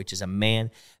provocateur, which is a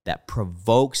man that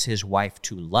provokes his wife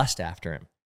to lust after him.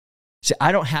 See,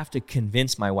 I don't have to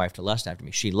convince my wife to lust after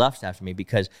me. She lusts after me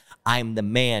because I'm the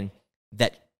man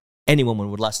that any woman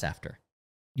would lust after.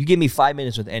 You give me 5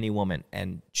 minutes with any woman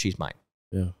and she's mine.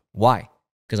 Yeah. Why?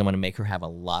 Because I'm going to make her have a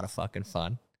lot of fucking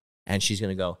fun. And she's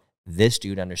going to go, this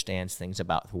dude understands things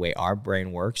about the way our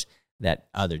brain works that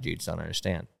other dudes don't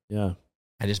understand. Yeah.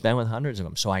 I just been with hundreds of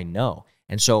them, so I know.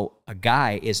 And so a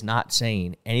guy is not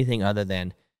saying anything other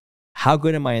than, how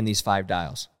good am I in these 5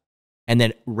 dials? And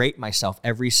then rate myself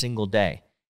every single day.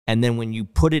 And then when you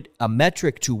put a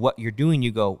metric to what you're doing,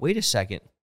 you go, wait a second.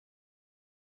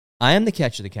 I am the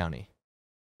catch of the county.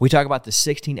 We talk about the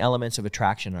 16 elements of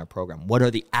attraction in our program. What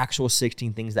are the actual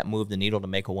 16 things that move the needle to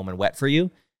make a woman wet for you?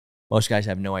 Most guys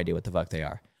have no idea what the fuck they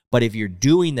are. But if you're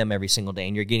doing them every single day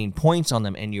and you're getting points on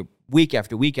them and you're week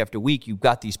after week after week, you've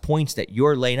got these points that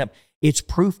you're laying up, it's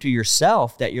proof to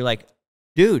yourself that you're like,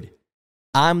 dude,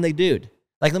 I'm the dude.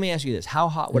 Like, let me ask you this. How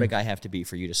hot would a guy have to be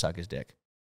for you to suck his dick?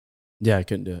 Yeah, I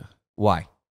couldn't do it. Why?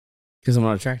 Because I'm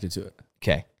not attracted to it.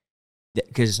 Okay.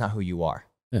 Because it's not who you are.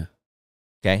 Yeah.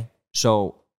 Okay.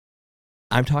 So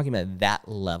I'm talking about that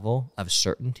level of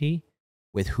certainty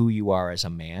with who you are as a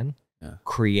man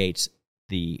creates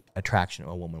the attraction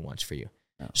a woman wants for you.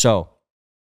 Yeah. So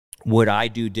would I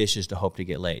do dishes to hope to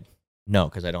get laid? No,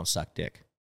 because I don't suck dick.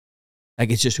 Like,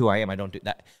 it's just who I am. I don't do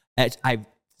that. I've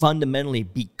fundamentally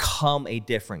become a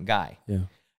different guy. Yeah.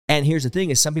 And here's the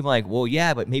thing is some people are like, well,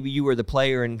 yeah, but maybe you were the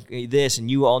player and this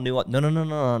and you all knew what.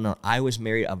 No. I was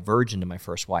married a virgin to my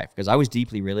first wife because I was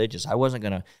deeply religious. I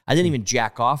didn't even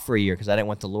jack off for a year because I didn't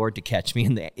want the Lord to catch me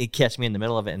in the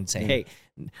middle of it and say, hey,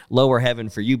 lower heaven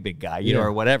for you, big guy, you know,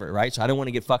 or whatever, right? So I don't want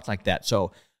to get fucked like that.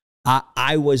 So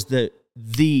I was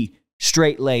the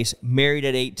straight lace, married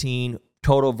at 18,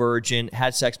 total virgin,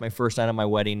 had sex my first night on my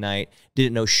wedding night,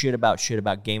 didn't know shit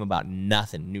about game, about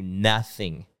nothing, knew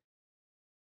nothing.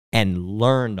 And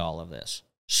learned all of this.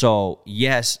 So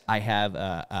yes, I have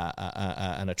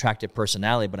an attractive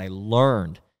personality, but I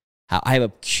learned how I have a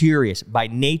curious. By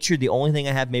nature, the only thing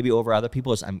I have maybe over other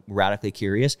people is I'm radically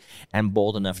curious and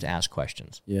bold enough to ask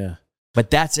questions. Yeah. But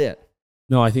that's it.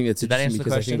 No, I think it's interesting. Did that answer the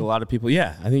because question? I think a lot of people,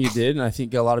 I think you did. And I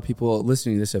think a lot of people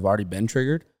listening to this have already been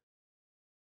triggered.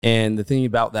 And the thing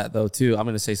about that though, too, I'm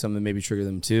going to say something that maybe trigger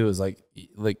them too, is like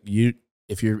you,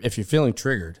 if you're feeling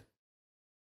triggered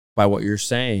by what you're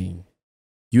saying,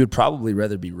 you would probably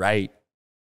rather be right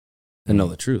than know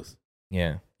the truth.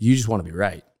 Yeah. You just want to be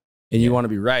right. And you want to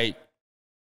be right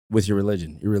with your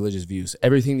religion, your religious views,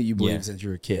 everything that you believe since you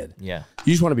were a kid. Yeah.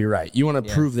 You just want to be right. You want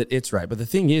to prove that it's right. But the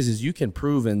thing is you can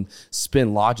prove and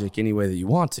spin logic any way that you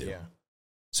want to. Yeah.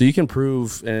 So you can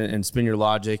prove and spin your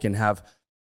logic and have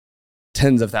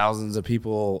tens of thousands of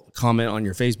people comment on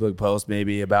your Facebook post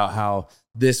maybe about how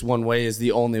this one way is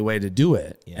the only way to do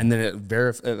it. Yeah. And then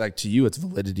it like to you, it's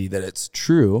validity that it's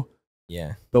true.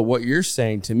 Yeah. But what you're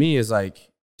saying to me is like,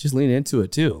 just lean into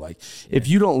it too. Like if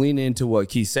you don't lean into what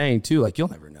Keith's saying too, like you'll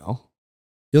never know.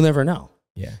 You'll never know.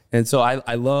 Yeah. And so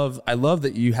I love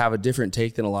that you have a different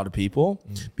take than a lot of people,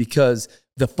 because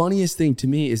the funniest thing to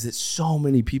me is that so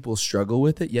many people struggle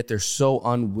with it, yet they're so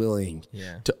unwilling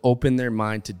to open their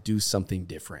mind to do something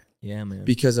different. Yeah, man.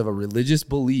 Because of a religious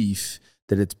belief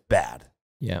that it's bad.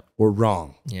 Yeah. Or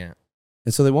wrong. Yeah.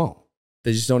 And so they won't.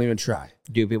 They just don't even try.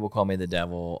 Dude, people call me the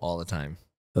devil all the time.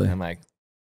 Really? I'm like,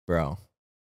 bro,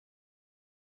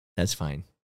 that's fine.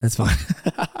 That's fine.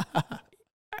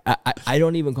 I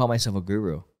don't even call myself a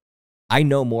guru. I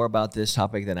know more about this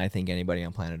topic than I think anybody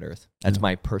on planet Earth. That's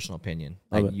my personal opinion.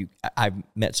 Like I've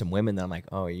met some women that I'm like,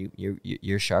 oh,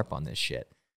 you're sharp on this shit.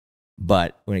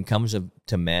 But when it comes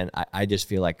to men, I just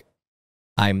feel like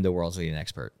I'm the world's leading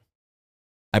expert.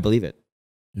 I believe it.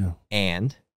 Yeah.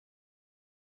 And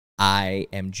I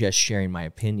am just sharing my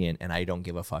opinion, and I don't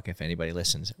give a fuck if anybody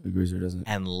listens. Agrees or doesn't.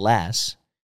 Unless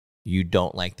you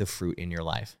don't like the fruit in your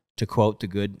life. To quote the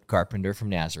good carpenter from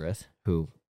Nazareth, who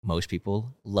most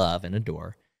people love and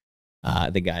adore,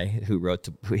 the guy who wrote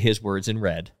his words in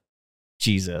red,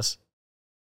 Jesus,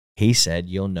 he said,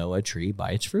 you'll know a tree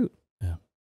by its fruit. Yeah.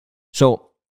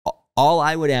 So all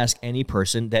I would ask any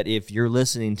person that if you're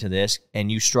listening to this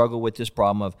and you struggle with this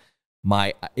problem of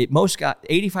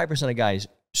 85% of guys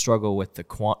struggle with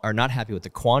are not happy with the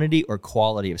quantity or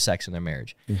quality of sex in their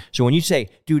marriage. Yeah. So when you say,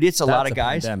 dude, it's a lot of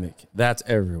guys. Pandemic. That's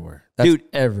everywhere. That's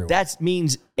everywhere. That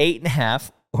means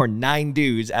 8.5 or 9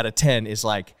 dudes out of 10 is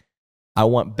like, I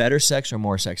want better sex or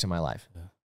more sex in my life. Yeah.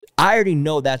 I already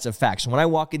know that's a fact. So when I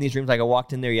walk in these rooms, like I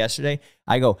walked in there yesterday,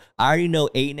 I go, I already know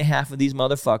 8.5 of these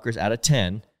motherfuckers out of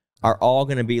 10 are all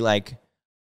going to be like,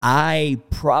 I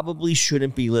probably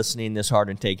shouldn't be listening this hard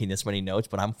and taking this many notes,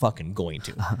 but I'm fucking going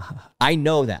to. I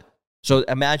know that. So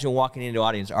imagine walking into an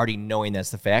audience already knowing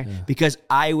that's the fact, because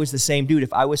I was the same dude.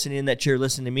 If I was sitting in that chair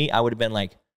listening to me, I would have been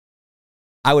like,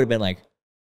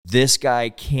 this guy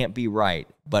can't be right,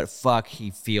 but fuck, I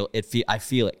feel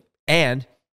it. And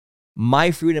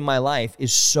my fruit in my life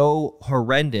is so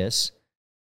horrendous.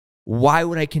 Why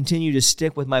would I continue to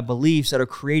stick with my beliefs that are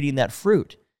creating that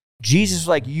fruit? Jesus was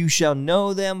like, you shall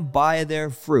know them by their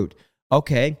fruit.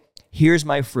 Okay, here's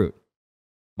my fruit.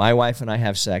 My wife and I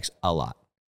have sex a lot.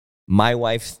 My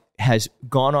wife has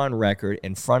gone on record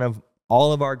in front of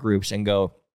all of our groups and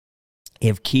go,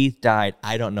 if Keith died,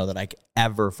 I don't know that I could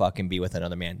ever fucking be with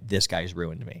another man. This guy's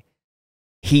ruined me.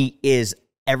 He is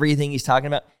everything he's talking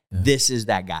about. Yeah. This is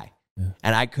that guy. Yeah.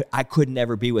 And I could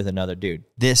never be with another dude.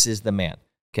 This is the man.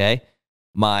 Okay?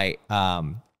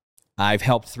 I've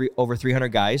helped over 300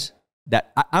 guys.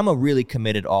 That I'm a really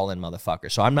committed all-in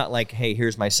motherfucker. So I'm not like, hey,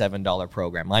 here's my $7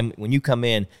 program. When you come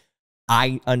in,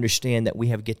 I understand that we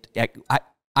have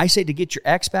I say to get your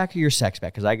X back or your sex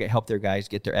back, because I help their guys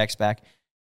get their X back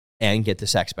and get the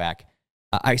sex back.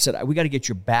 I said, we got to get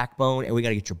your backbone and we got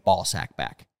to get your ball sack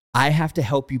back. I have to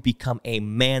help you become a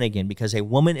man again, because a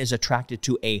woman is attracted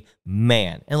to a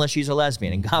man, unless she's a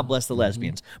lesbian, and God bless the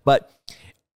lesbians. But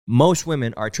most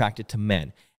women are attracted to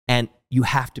men. And you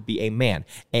have to be a man.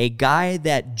 A guy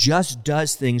that just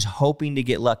does things hoping to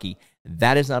get lucky,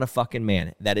 that is not a fucking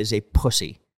man. That is a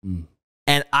pussy. Mm.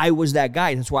 And I was that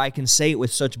guy. That's why I can say it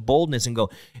with such boldness and go,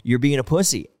 you're being a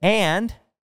pussy. And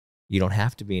you don't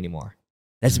have to be anymore.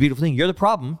 That's the beautiful thing. You're the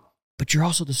problem, but you're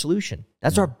also the solution.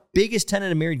 That's our biggest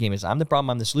tenet of married game is I'm the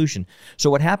problem, I'm the solution. So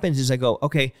what happens is I go,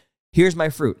 okay, here's my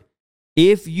fruit.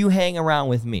 If you hang around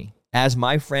with me as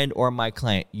my friend or my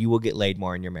client, you will get laid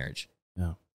more in your marriage.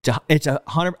 Yeah. It's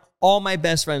 100. All my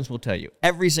best friends will tell you.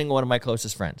 Every single one of my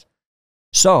closest friends.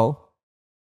 So,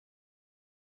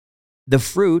 the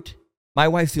fruit, my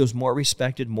wife feels more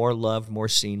respected, more loved, more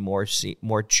seen, more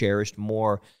cherished,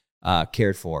 more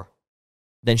cared for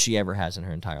than she ever has in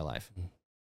her entire life.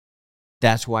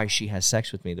 That's why she has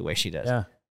sex with me the way she does. Yeah.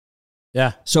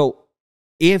 Yeah. So,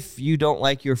 if you don't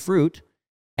like your fruit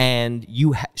and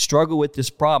you struggle with this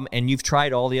problem and you've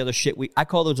tried all the other shit, I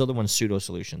call those other ones pseudo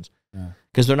solutions.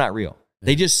 Because they're not real. Yeah.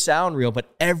 They just sound real,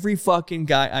 but every fucking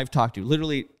guy I've talked to,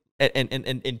 literally,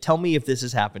 and tell me if this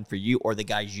has happened for you or the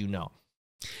guys you know.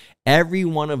 Every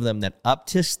one of them that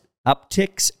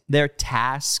upticks their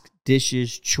tasks,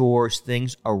 dishes, chores,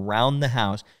 things around the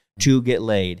house to get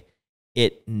laid,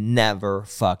 it never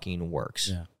fucking works.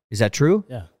 Yeah. Is that true?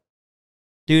 Yeah.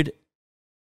 Dude,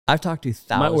 I've talked to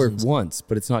thousands. It might work once,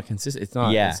 but it's not consistent. It's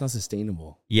not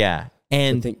sustainable. Yeah.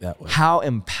 And think that way. How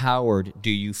empowered do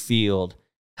you feel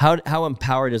How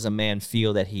empowered does a man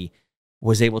feel that he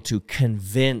was able to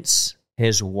convince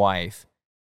his wife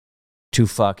to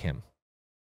fuck him?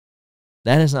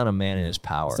 That is not a man in his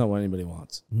power. It's not what anybody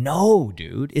wants. No,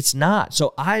 dude, it's not.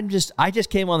 So I just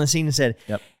came on the scene and said,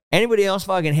 yep. Anybody else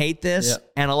fucking hate this?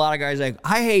 Yep. And a lot of guys are like,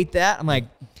 I hate that. I'm like,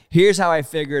 here's how I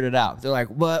figured it out. They're like,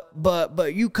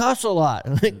 but you cuss a lot.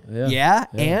 I'm like, yeah.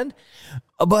 And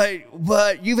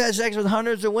but you've had sex with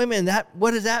hundreds of women.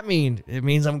 What does that mean? It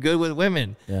means I'm good with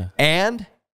women. Yeah. And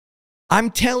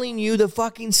I'm telling you the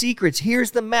fucking secrets.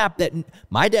 Here's the map that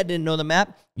my dad didn't know the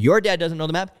map. Your dad doesn't know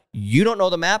the map. You don't know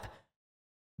the map.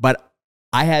 But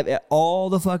I have all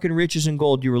the fucking riches and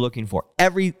gold you were looking for.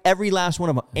 Every last one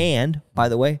of them. And, by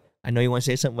the way, I know you want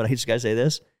to say something, but I just got to say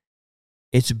this.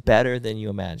 It's better than you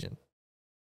imagine.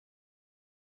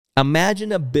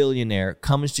 Imagine a billionaire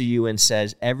comes to you and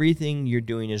says, everything you're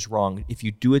doing is wrong. If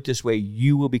you do it this way,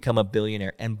 you will become a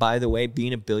billionaire. And by the way,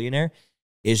 being a billionaire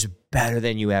is better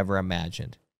than you ever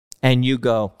imagined. And you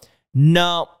go,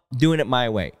 no, doing it my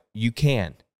way. You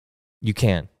can.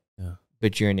 Yeah.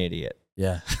 But you're an idiot.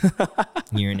 Yeah.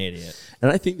 You're an idiot.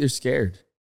 And I think they're scared.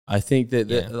 I think that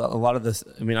a lot of this,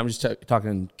 I mean, I'm just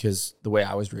talking because the way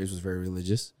I was raised was very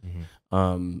religious.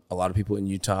 Mm-hmm. A lot of people in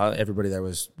Utah, everybody that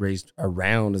was raised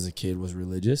around as a kid was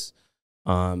religious.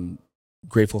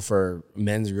 Grateful for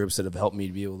men's groups that have helped me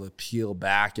to be able to peel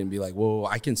back and be like, whoa,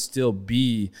 I can still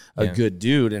be a good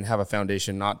dude and have a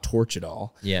foundation, not torch it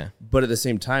all. Yeah. But at the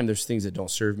same time, there's things that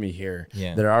don't serve me here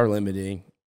that are limiting.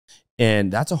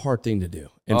 And that's a hard thing to do.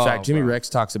 In fact, Jimmy Rex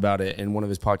talks about it in one of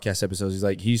his podcast episodes. He's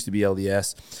like, he used to be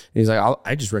LDS. And he's like,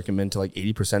 I just recommend to like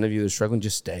 80% of you that are struggling,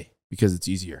 just stay because it's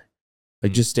easier.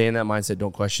 Like just stay in that mindset.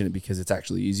 Don't question it because it's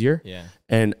actually easier. Yeah.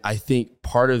 And I think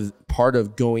part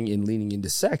of going and leaning into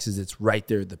sex is it's right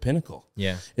there at the pinnacle.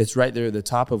 Yeah. It's right there at the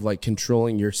top of like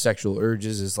controlling your sexual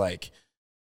urges is like,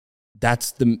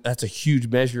 that's a huge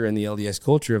measure in the LDS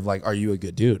culture of like, are you a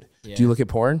good dude? Yeah. Do you look at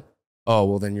porn? Oh,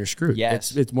 well, then you're screwed.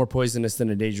 Yes. It's more poisonous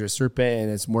than a dangerous serpent,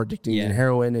 and it's more addicting than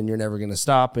heroin, and you're never going to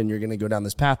stop, and you're going to go down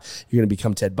this path. You're going to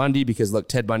become Ted Bundy because, look,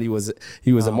 Ted Bundy was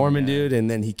a Mormon dude, and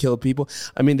then he killed people.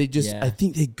 I mean, I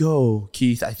think they go,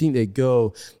 Keith,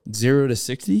 0 to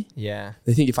 60. Yeah.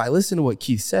 They think if I listen to what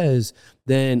Keith says,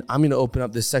 then I'm going to open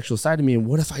up this sexual side of me, and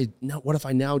what if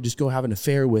I now just go have an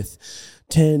affair with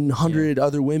 10, 100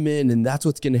 other women, and that's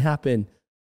what's going to happen?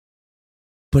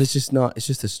 But it's just not. It's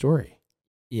just a story.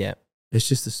 Yeah. It's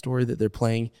just a story that they're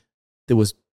playing that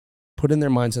was put in their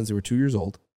mind since they were 2 years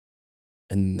old,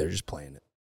 and they're just playing it.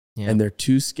 Yeah. And they're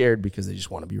too scared because they just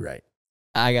want to be right.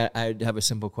 I have a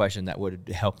simple question that would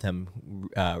help them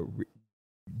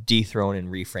dethrone and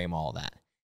reframe all that.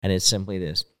 And it's simply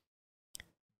this.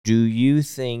 Do you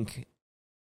think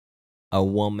a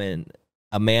man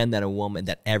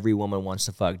that every woman wants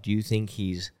to fuck, do you think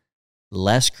he's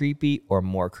less creepy or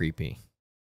more creepy?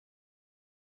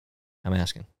 I'm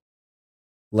asking.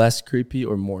 Less creepy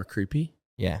or more creepy?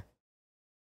 Yeah.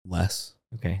 Less.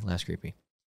 Okay, less creepy.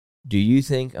 Do you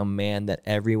think a man that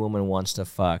every woman wants to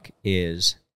fuck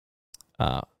is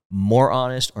more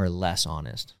honest or less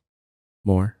honest?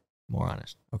 More. More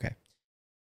honest. Okay.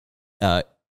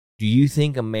 Do you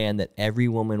think a man that every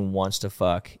woman wants to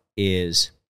fuck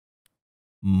is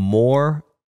more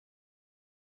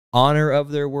honor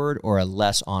of their word or a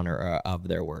less honor of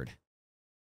their word?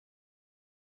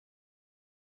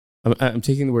 I'm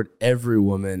taking the word every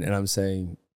woman and I'm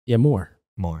saying, more.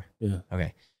 More. Yeah.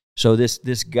 Okay. So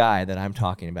this guy that I'm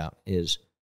talking about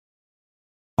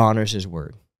honors his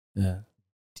word. Yeah.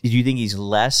 Do you think he's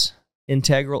less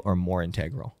integral or more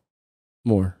integral?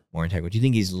 More. More integral. Do you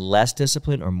think he's less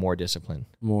disciplined or more disciplined?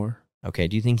 More. Okay.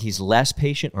 Do you think he's less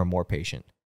patient or more patient?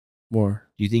 More.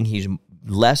 Do you think he's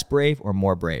less brave or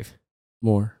more brave?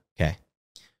 More. Okay.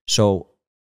 So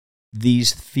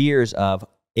these fears of,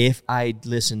 if I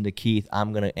listen to Keith,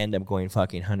 I'm going to end up going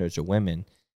fucking hundreds of women,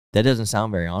 that doesn't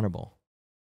sound very honorable.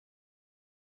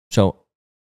 So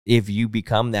if you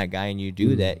become that guy and you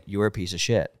do that, you're a piece of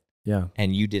shit. Yeah.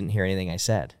 And you didn't hear anything I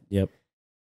said. Yep.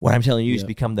 What I'm telling you is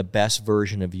become the best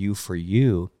version of you for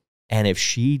you. And if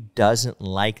she doesn't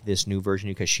like this new version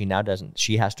because she now doesn't,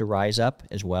 she has to rise up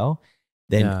as well.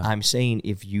 Then I'm saying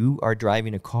if you are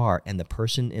driving a car and the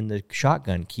person in the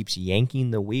shotgun keeps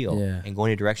yanking the wheel and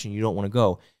going a direction you don't want to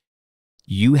go,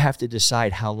 you have to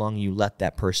decide how long you let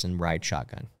that person ride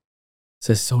shotgun.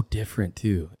 So it's so different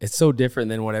too. It's so different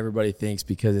than what everybody thinks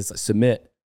because it's like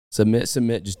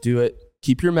submit, just do it.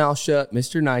 Keep your mouth shut,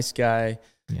 Mr. Nice Guy.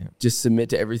 Yeah. Just submit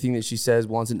to everything that she says,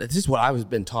 wants. And this is what I've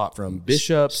been taught from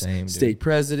bishops, state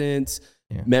presidents,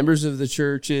 members of the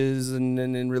churches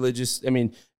and religious. I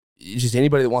mean, just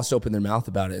anybody that wants to open their mouth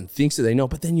about it and thinks that they know,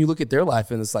 but then you look at their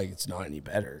life and it's like, it's not any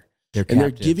better. They're and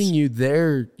they're giving you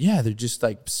they're just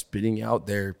like spitting out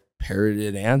their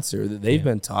parroted answer that they've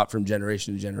been taught from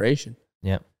generation to generation.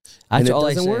 Yeah. And it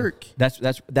doesn't work.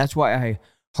 That's why I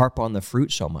harp on the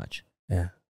fruit so much. Yeah.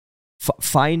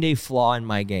 Find a flaw in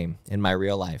my game, in my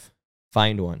real life.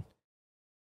 Find one.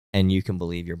 And you can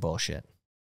believe you're bullshit.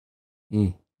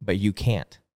 But you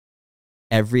can't.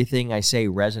 Everything I say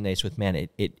resonates with man.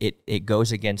 It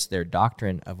goes against their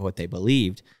doctrine of what they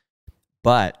believed,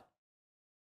 but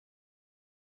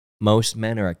most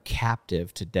men are a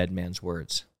captive to dead man's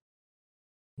words.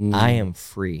 I am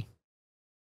free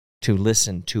to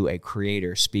listen to a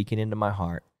creator speaking into my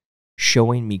heart,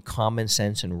 showing me common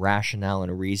sense and rationale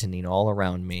and reasoning all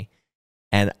around me.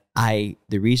 And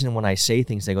the reason when I say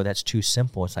things, they go, that's too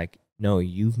simple. It's like, no,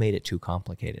 you've made it too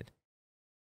complicated.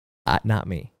 Not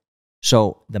me.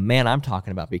 So the man I'm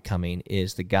talking about becoming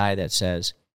is the guy that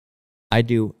says,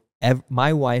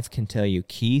 my wife can tell you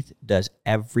Keith does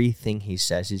everything he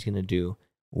says he's going to do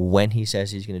when he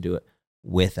says he's going to do it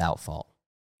without fault.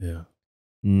 Yeah.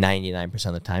 99%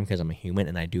 of the time, because I'm a human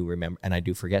and I do remember and I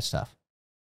do forget stuff.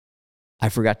 I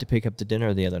forgot to pick up the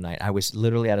dinner the other night. I was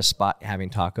literally at a spot having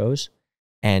tacos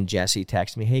and Jesse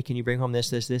texted me, hey, can you bring home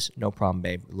this? No problem,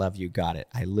 babe. Love you. Got it.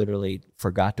 I literally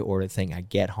forgot to order the thing. I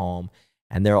get home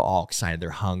and they're all excited. They're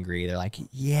hungry. They're like,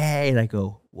 yay. And I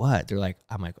go, what? They're like,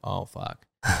 I'm like, oh, fuck.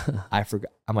 I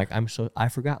forgot. I'm like, I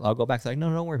forgot. I'll go back. They're like,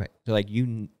 no, don't worry about it. They're like,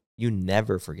 you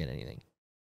never forget anything.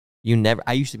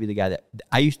 I used to be the guy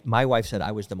my wife said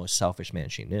I was the most selfish man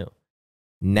she knew.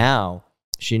 Now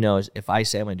she knows if I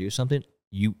say I'm going to do something,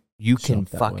 you can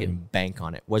fucking bank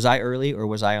on it. Was I early or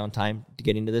was I on time to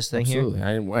get into this thing Absolutely.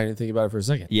 here? I didn't think about it for a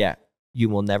second. Yeah. You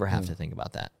will never have to think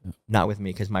about that. Yeah. Not with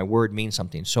me, because my word means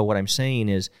something. So what I'm saying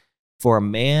is, for a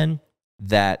man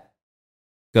that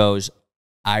goes,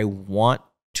 I want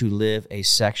to live a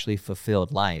sexually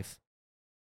fulfilled life,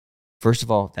 first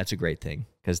of all, that's a great thing,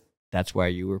 because that's why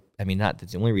you were, not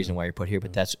that's the only reason why you're put here,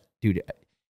 but dude,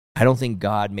 I don't think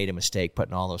God made a mistake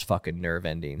putting all those fucking nerve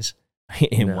endings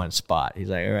in one spot. He's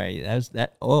like, all right, that was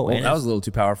that. Oh, well, that was a little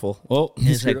too powerful. Oh,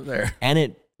 he screwed up there.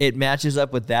 And it matches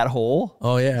up with that hole.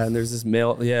 Oh yeah, and there's this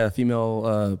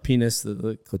female penis,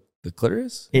 the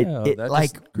clitoris. It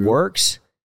like works.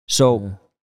 So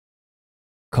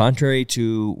contrary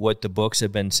to what the books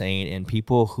have been saying, and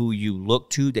people who you look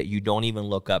to that you don't even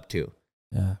look up to.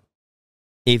 Yeah.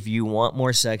 If you want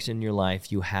more sex in your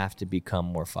life, you have to become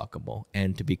more fuckable.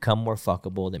 And to become more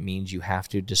fuckable, that means you have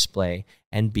to display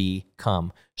and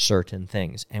become certain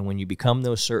things. And when you become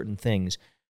those certain things,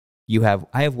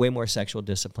 I have way more sexual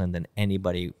discipline than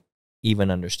anybody even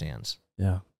understands.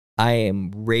 Yeah. I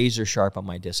am razor sharp on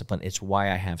my discipline. It's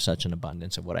why I have such an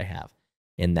abundance of what I have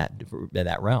in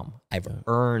that realm. I've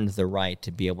earned the right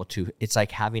to be able to, it's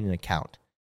like having an account.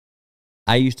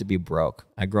 I used to be broke.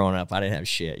 Growing up, I didn't have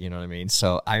shit, you know what I mean?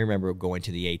 So I remember going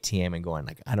to the ATM and going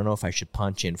like, I don't know if I should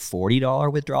punch in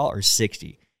 $40 withdrawal or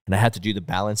 $60. And I had to do the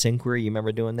balance inquiry. You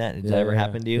remember doing that? Did that ever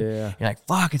happen to you? Yeah. You're like,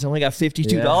 fuck, it's only got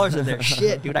 $52 in there.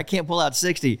 Shit, dude, I can't pull out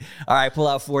 60. All right, pull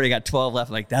out 40, got 12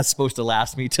 left. Like, that's supposed to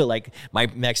last me till like my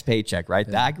next paycheck, right?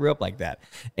 Yeah. I grew up like that.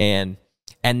 And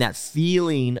that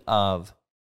feeling of,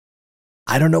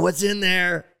 I don't know what's in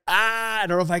there. I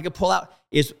don't know if I could pull out,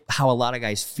 is how a lot of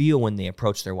guys feel when they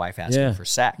approach their wife asking for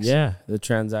sex. Yeah, the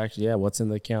transaction. Yeah, what's in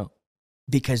the account?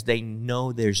 Because they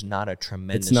know there's not a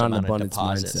tremendous amount of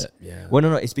deposits. Mindset. Yeah. Well,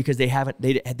 no, it's because they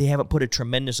haven't put a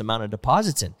tremendous amount of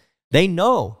deposits in. They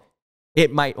know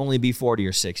it might only be 40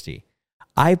 or 60.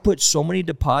 I put so many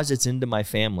deposits into my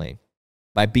family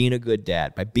by being a good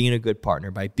dad, by being a good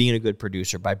partner, by being a good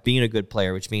producer, by being a good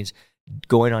player, which means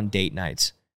going on date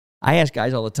nights. I ask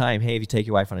guys all the time, hey, if you take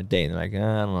your wife on a date, and they're like,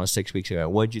 I don't know, 6 weeks ago,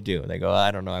 what'd you do? And they go, I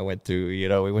don't know, I went through,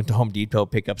 we went to Home Depot,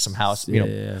 pick up some house,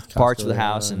 parts of the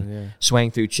house, and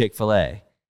swang through Chick-fil-A.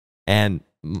 And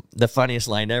the funniest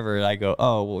line ever, I go,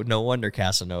 oh, well, no wonder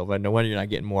Casanova, no wonder you're not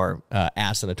getting more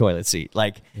ass in the toilet seat.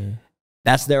 Like,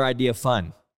 that's their idea of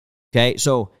fun. Okay,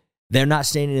 so they're not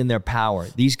standing in their power.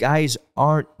 These guys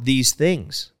aren't these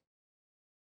things.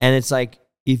 And it's like,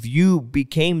 if you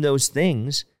became those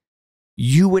things,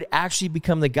 you would actually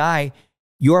become the guy.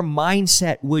 Your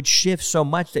mindset would shift so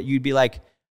much that you'd be like,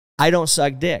 I don't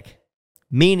suck dick.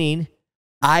 Meaning,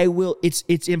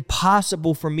 it's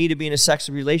impossible for me to be in a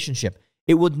sexual relationship.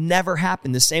 It would never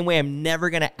happen. The same way I'm never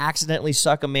going to accidentally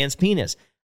suck a man's penis.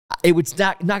 It's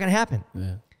not going to happen.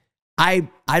 Yeah.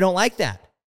 I don't like that.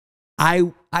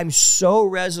 I'm so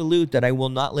resolute that I will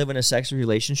not live in a sexual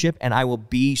relationship, and I will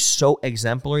be so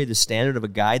exemplary, the standard of a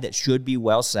guy that should be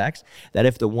well sexed, that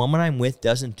if the woman I'm with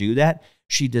doesn't do that,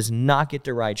 she does not get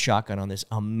to ride shotgun on this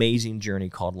amazing journey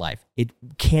called life. It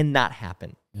cannot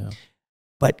happen. Yeah.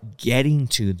 But getting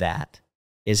to that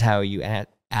is how you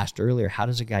asked earlier, how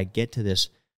does a guy get to this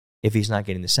if he's not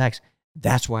getting the sex?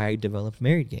 That's why I developed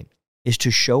Married Game, is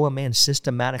to show a man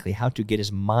systematically how to get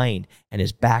his mind and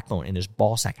his backbone and his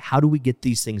ball sack. How do we get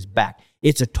these things back?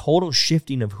 It's a total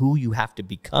shifting of who you have to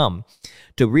become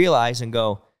to realize and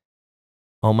go,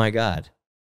 oh my God,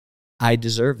 I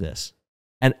deserve this.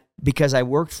 And because I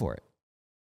worked for it.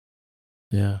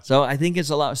 Yeah. So I think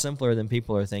it's a lot simpler than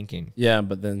people are thinking. Yeah,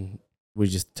 but then we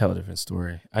just tell a different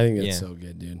story. I think that's so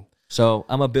good, dude. So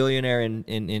I'm a billionaire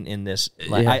in this.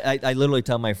 Like, I literally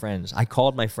tell my friends. I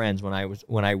called my friends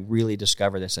when I really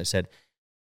discovered this. I said,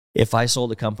 if I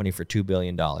sold a company for $2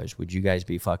 billion, would you guys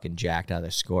be fucking jacked out of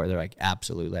the score? They're like,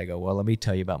 absolutely. I go, well, let me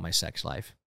tell you about my sex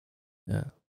life. Yeah.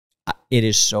 It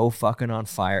is so fucking on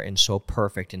fire and so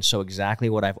perfect and so exactly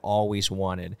what I've always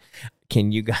wanted.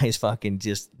 Can you guys fucking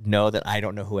just know that I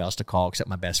don't know who else to call except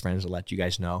my best friends to let you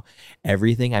guys know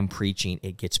everything I'm preaching,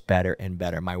 it gets better and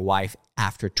better. My wife,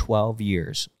 after 12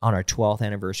 years, on our 12th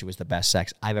anniversary, was the best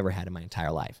sex I've ever had in my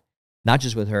entire life. Not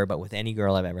just with her, but with any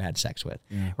girl I've ever had sex with,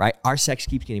 right? Our sex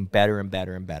keeps getting better and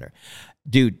better and better.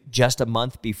 Dude, just a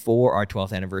month before our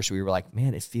 12th anniversary, we were like,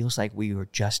 man, it feels like we were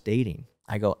just dating.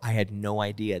 I go, I had no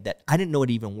idea that, I didn't know it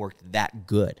even worked that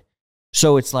good.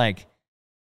 So it's like,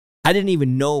 I didn't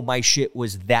even know my shit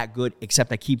was that good,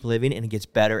 except I keep living and it gets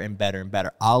better and better and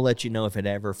better. I'll let you know if it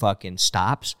ever fucking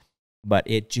stops, but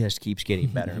it just keeps getting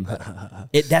better and better.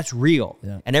 That's real.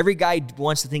 Yeah. And every guy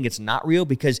wants to think it's not real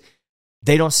because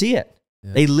they don't see it.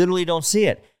 Yeah. They literally don't see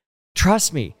it.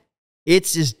 Trust me,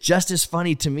 it's just as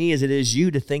funny to me as it is you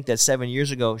to think that 7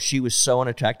 years ago she was so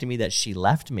unattracted to me that she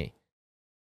left me.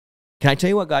 Can I tell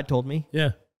you what God told me?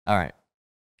 Yeah. All right.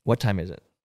 What time is it?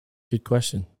 Good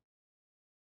question.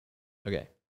 Okay.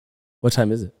 What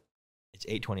time is it? It's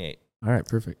 8:28. All right,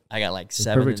 perfect. I got like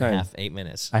 8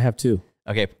 minutes. I have 2.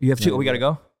 Okay, you have 2. We got to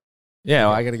go? Yeah,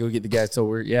 well, I got to go get the guys. So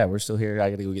we're still here.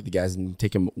 I got to go get the guys and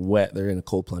take them wet. They're in a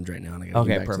cold plunge right now, and I got to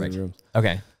get back perfect. to the rooms.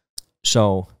 Okay.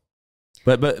 So,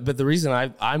 but the reason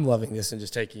I'm loving this and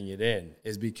just taking it in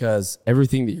is because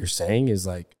everything that you're saying is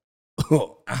like,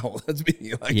 oh, ow, that's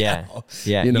me. Like, yeah, ow.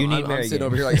 Yeah. You know, I'm sitting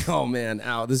over here like, oh man,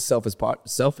 ow, this is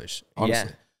selfish. Honestly.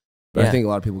 Yeah. But I think a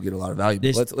lot of people get a lot of value.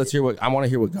 Let's hear I want to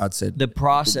hear what God said. The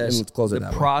process. Let's close it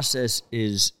the process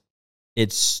is,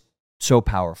 it's so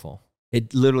powerful.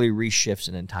 It literally reshifts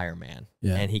an entire man.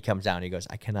 Yeah. And he comes down and he goes,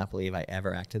 I cannot believe I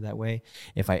ever acted that way.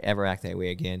 If I ever act that way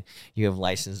again, you have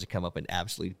license to come up and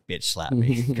absolutely bitch slap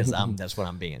me because that's what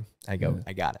I'm being. I go,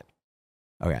 I got it.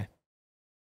 Okay.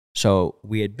 So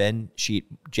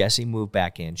Jessie moved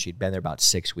back in. She'd been there about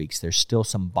 6 weeks. There's still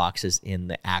some boxes in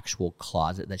the actual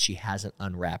closet that she hasn't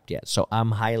unwrapped yet. So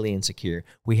I'm highly insecure.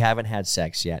 We haven't had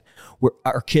sex yet.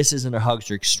 Our kisses and our hugs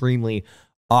are extremely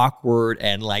awkward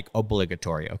and like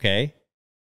obligatory, okay?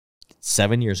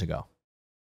 7 years ago.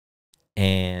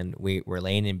 And we were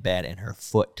laying in bed and her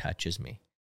foot touches me.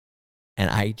 And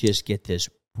I just get this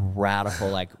radical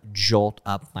like jolt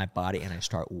up my body and I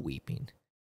start weeping.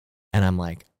 And I'm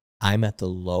like, I'm at the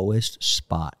lowest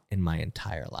spot in my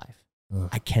entire life. Ugh.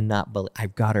 I cannot believe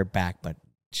I've got her back, but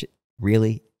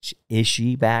really, is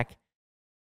she back?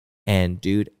 And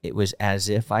dude, it was as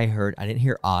if I didn't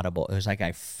hear audible. It was like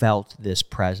I felt this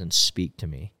presence speak to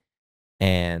me.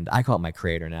 And I call it my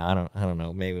creator now. I don't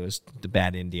know. Maybe it was the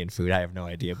bad Indian food. I have no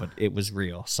idea, but it was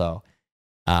real. So,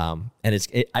 and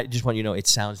I just want you to know,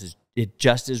 it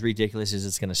just as ridiculous as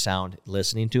it's going to sound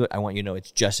listening to it. I want you to know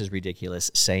it's just as ridiculous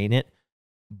saying it.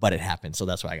 But it happened, so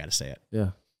that's why I got to say it.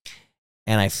 Yeah.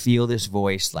 And I feel this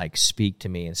voice like speak to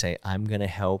me and say, I'm going to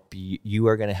help you. You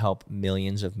are going to help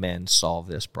millions of men solve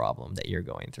this problem that you're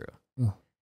going through. Oh.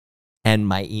 And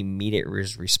my immediate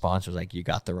response was like, you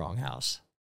got the wrong house.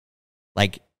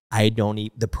 Like,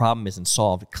 the problem isn't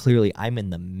solved. Clearly, I'm in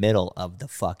the middle of the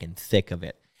fucking thick of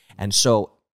it. And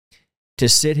so to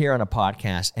sit here on a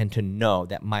podcast and to know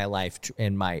that my life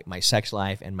and my sex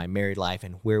life and my married life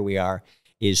and where we are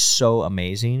is so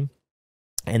amazing,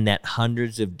 and that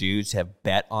hundreds of dudes have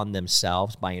bet on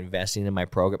themselves by investing in my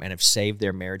program and have saved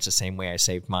their marriage the same way I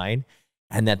saved mine,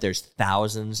 and that there's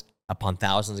thousands upon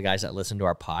thousands of guys that listen to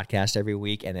our podcast every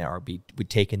week and are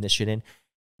taking this shit in.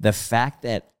 The fact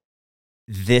that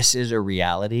this is a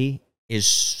reality is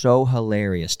so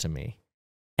hilarious to me,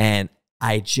 and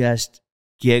I just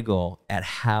giggle at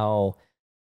how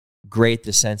great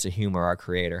the sense of humor our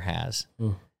Creator has.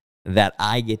 That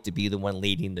I get to be the one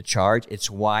leading the charge. It's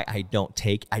why I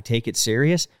take it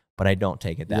serious, but I don't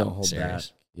take it that serious.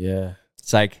 Back. Yeah.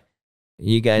 It's like,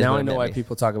 You guys now I know why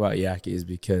people talk about Yackey is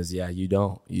because you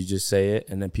don't. You just say it,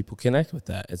 and then people connect with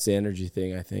that. It's the energy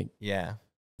thing, I think. Yeah.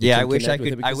 Yeah, I wish I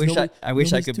could. I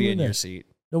wish I could be in your seat.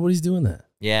 Nobody's doing that.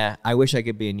 Yeah, I wish I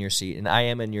could be in your seat, and I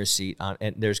am in your seat.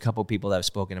 And there's a couple people that have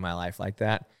spoken in my life like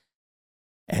that,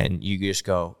 and you just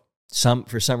go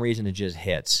for some reason it just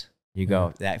hits. You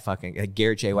go that fucking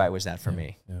Garrett J. White was that for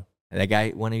me. Yeah. That guy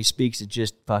when he speaks, it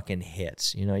just fucking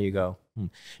hits. You know, you go.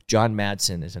 John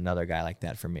Madsen is another guy like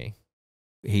that for me.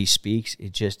 He speaks, you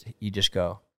just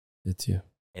go. It's you.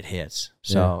 It hits.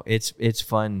 So it's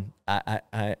fun.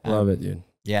 I love it, dude.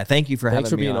 Yeah, thank you for having me. Thanks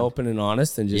for being open and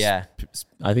honest, and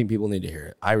I think people need to hear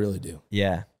it. I really do.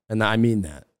 Yeah. And I mean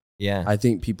that. Yeah. I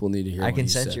think people need to hear I can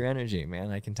sense your energy,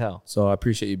 man. I can tell. So I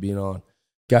appreciate you being on.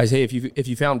 Guys, hey, if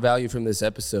you found value from this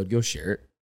episode, go share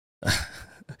it.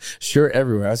 Share it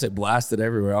everywhere. I said blast it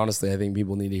everywhere. Honestly, I think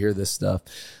people need to hear this stuff.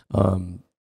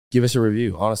 Give us a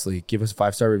review. Honestly, give us a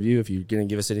 5-star review. If you're going to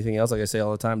give us anything else, like I say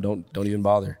all the time, don't even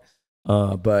bother.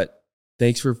 But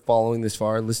thanks for following this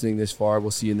far, listening this far.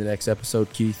 We'll see you in the next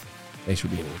episode. Keith, thanks for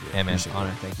being here. Hey, man.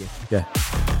 Honor. Thank you.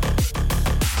 Yeah.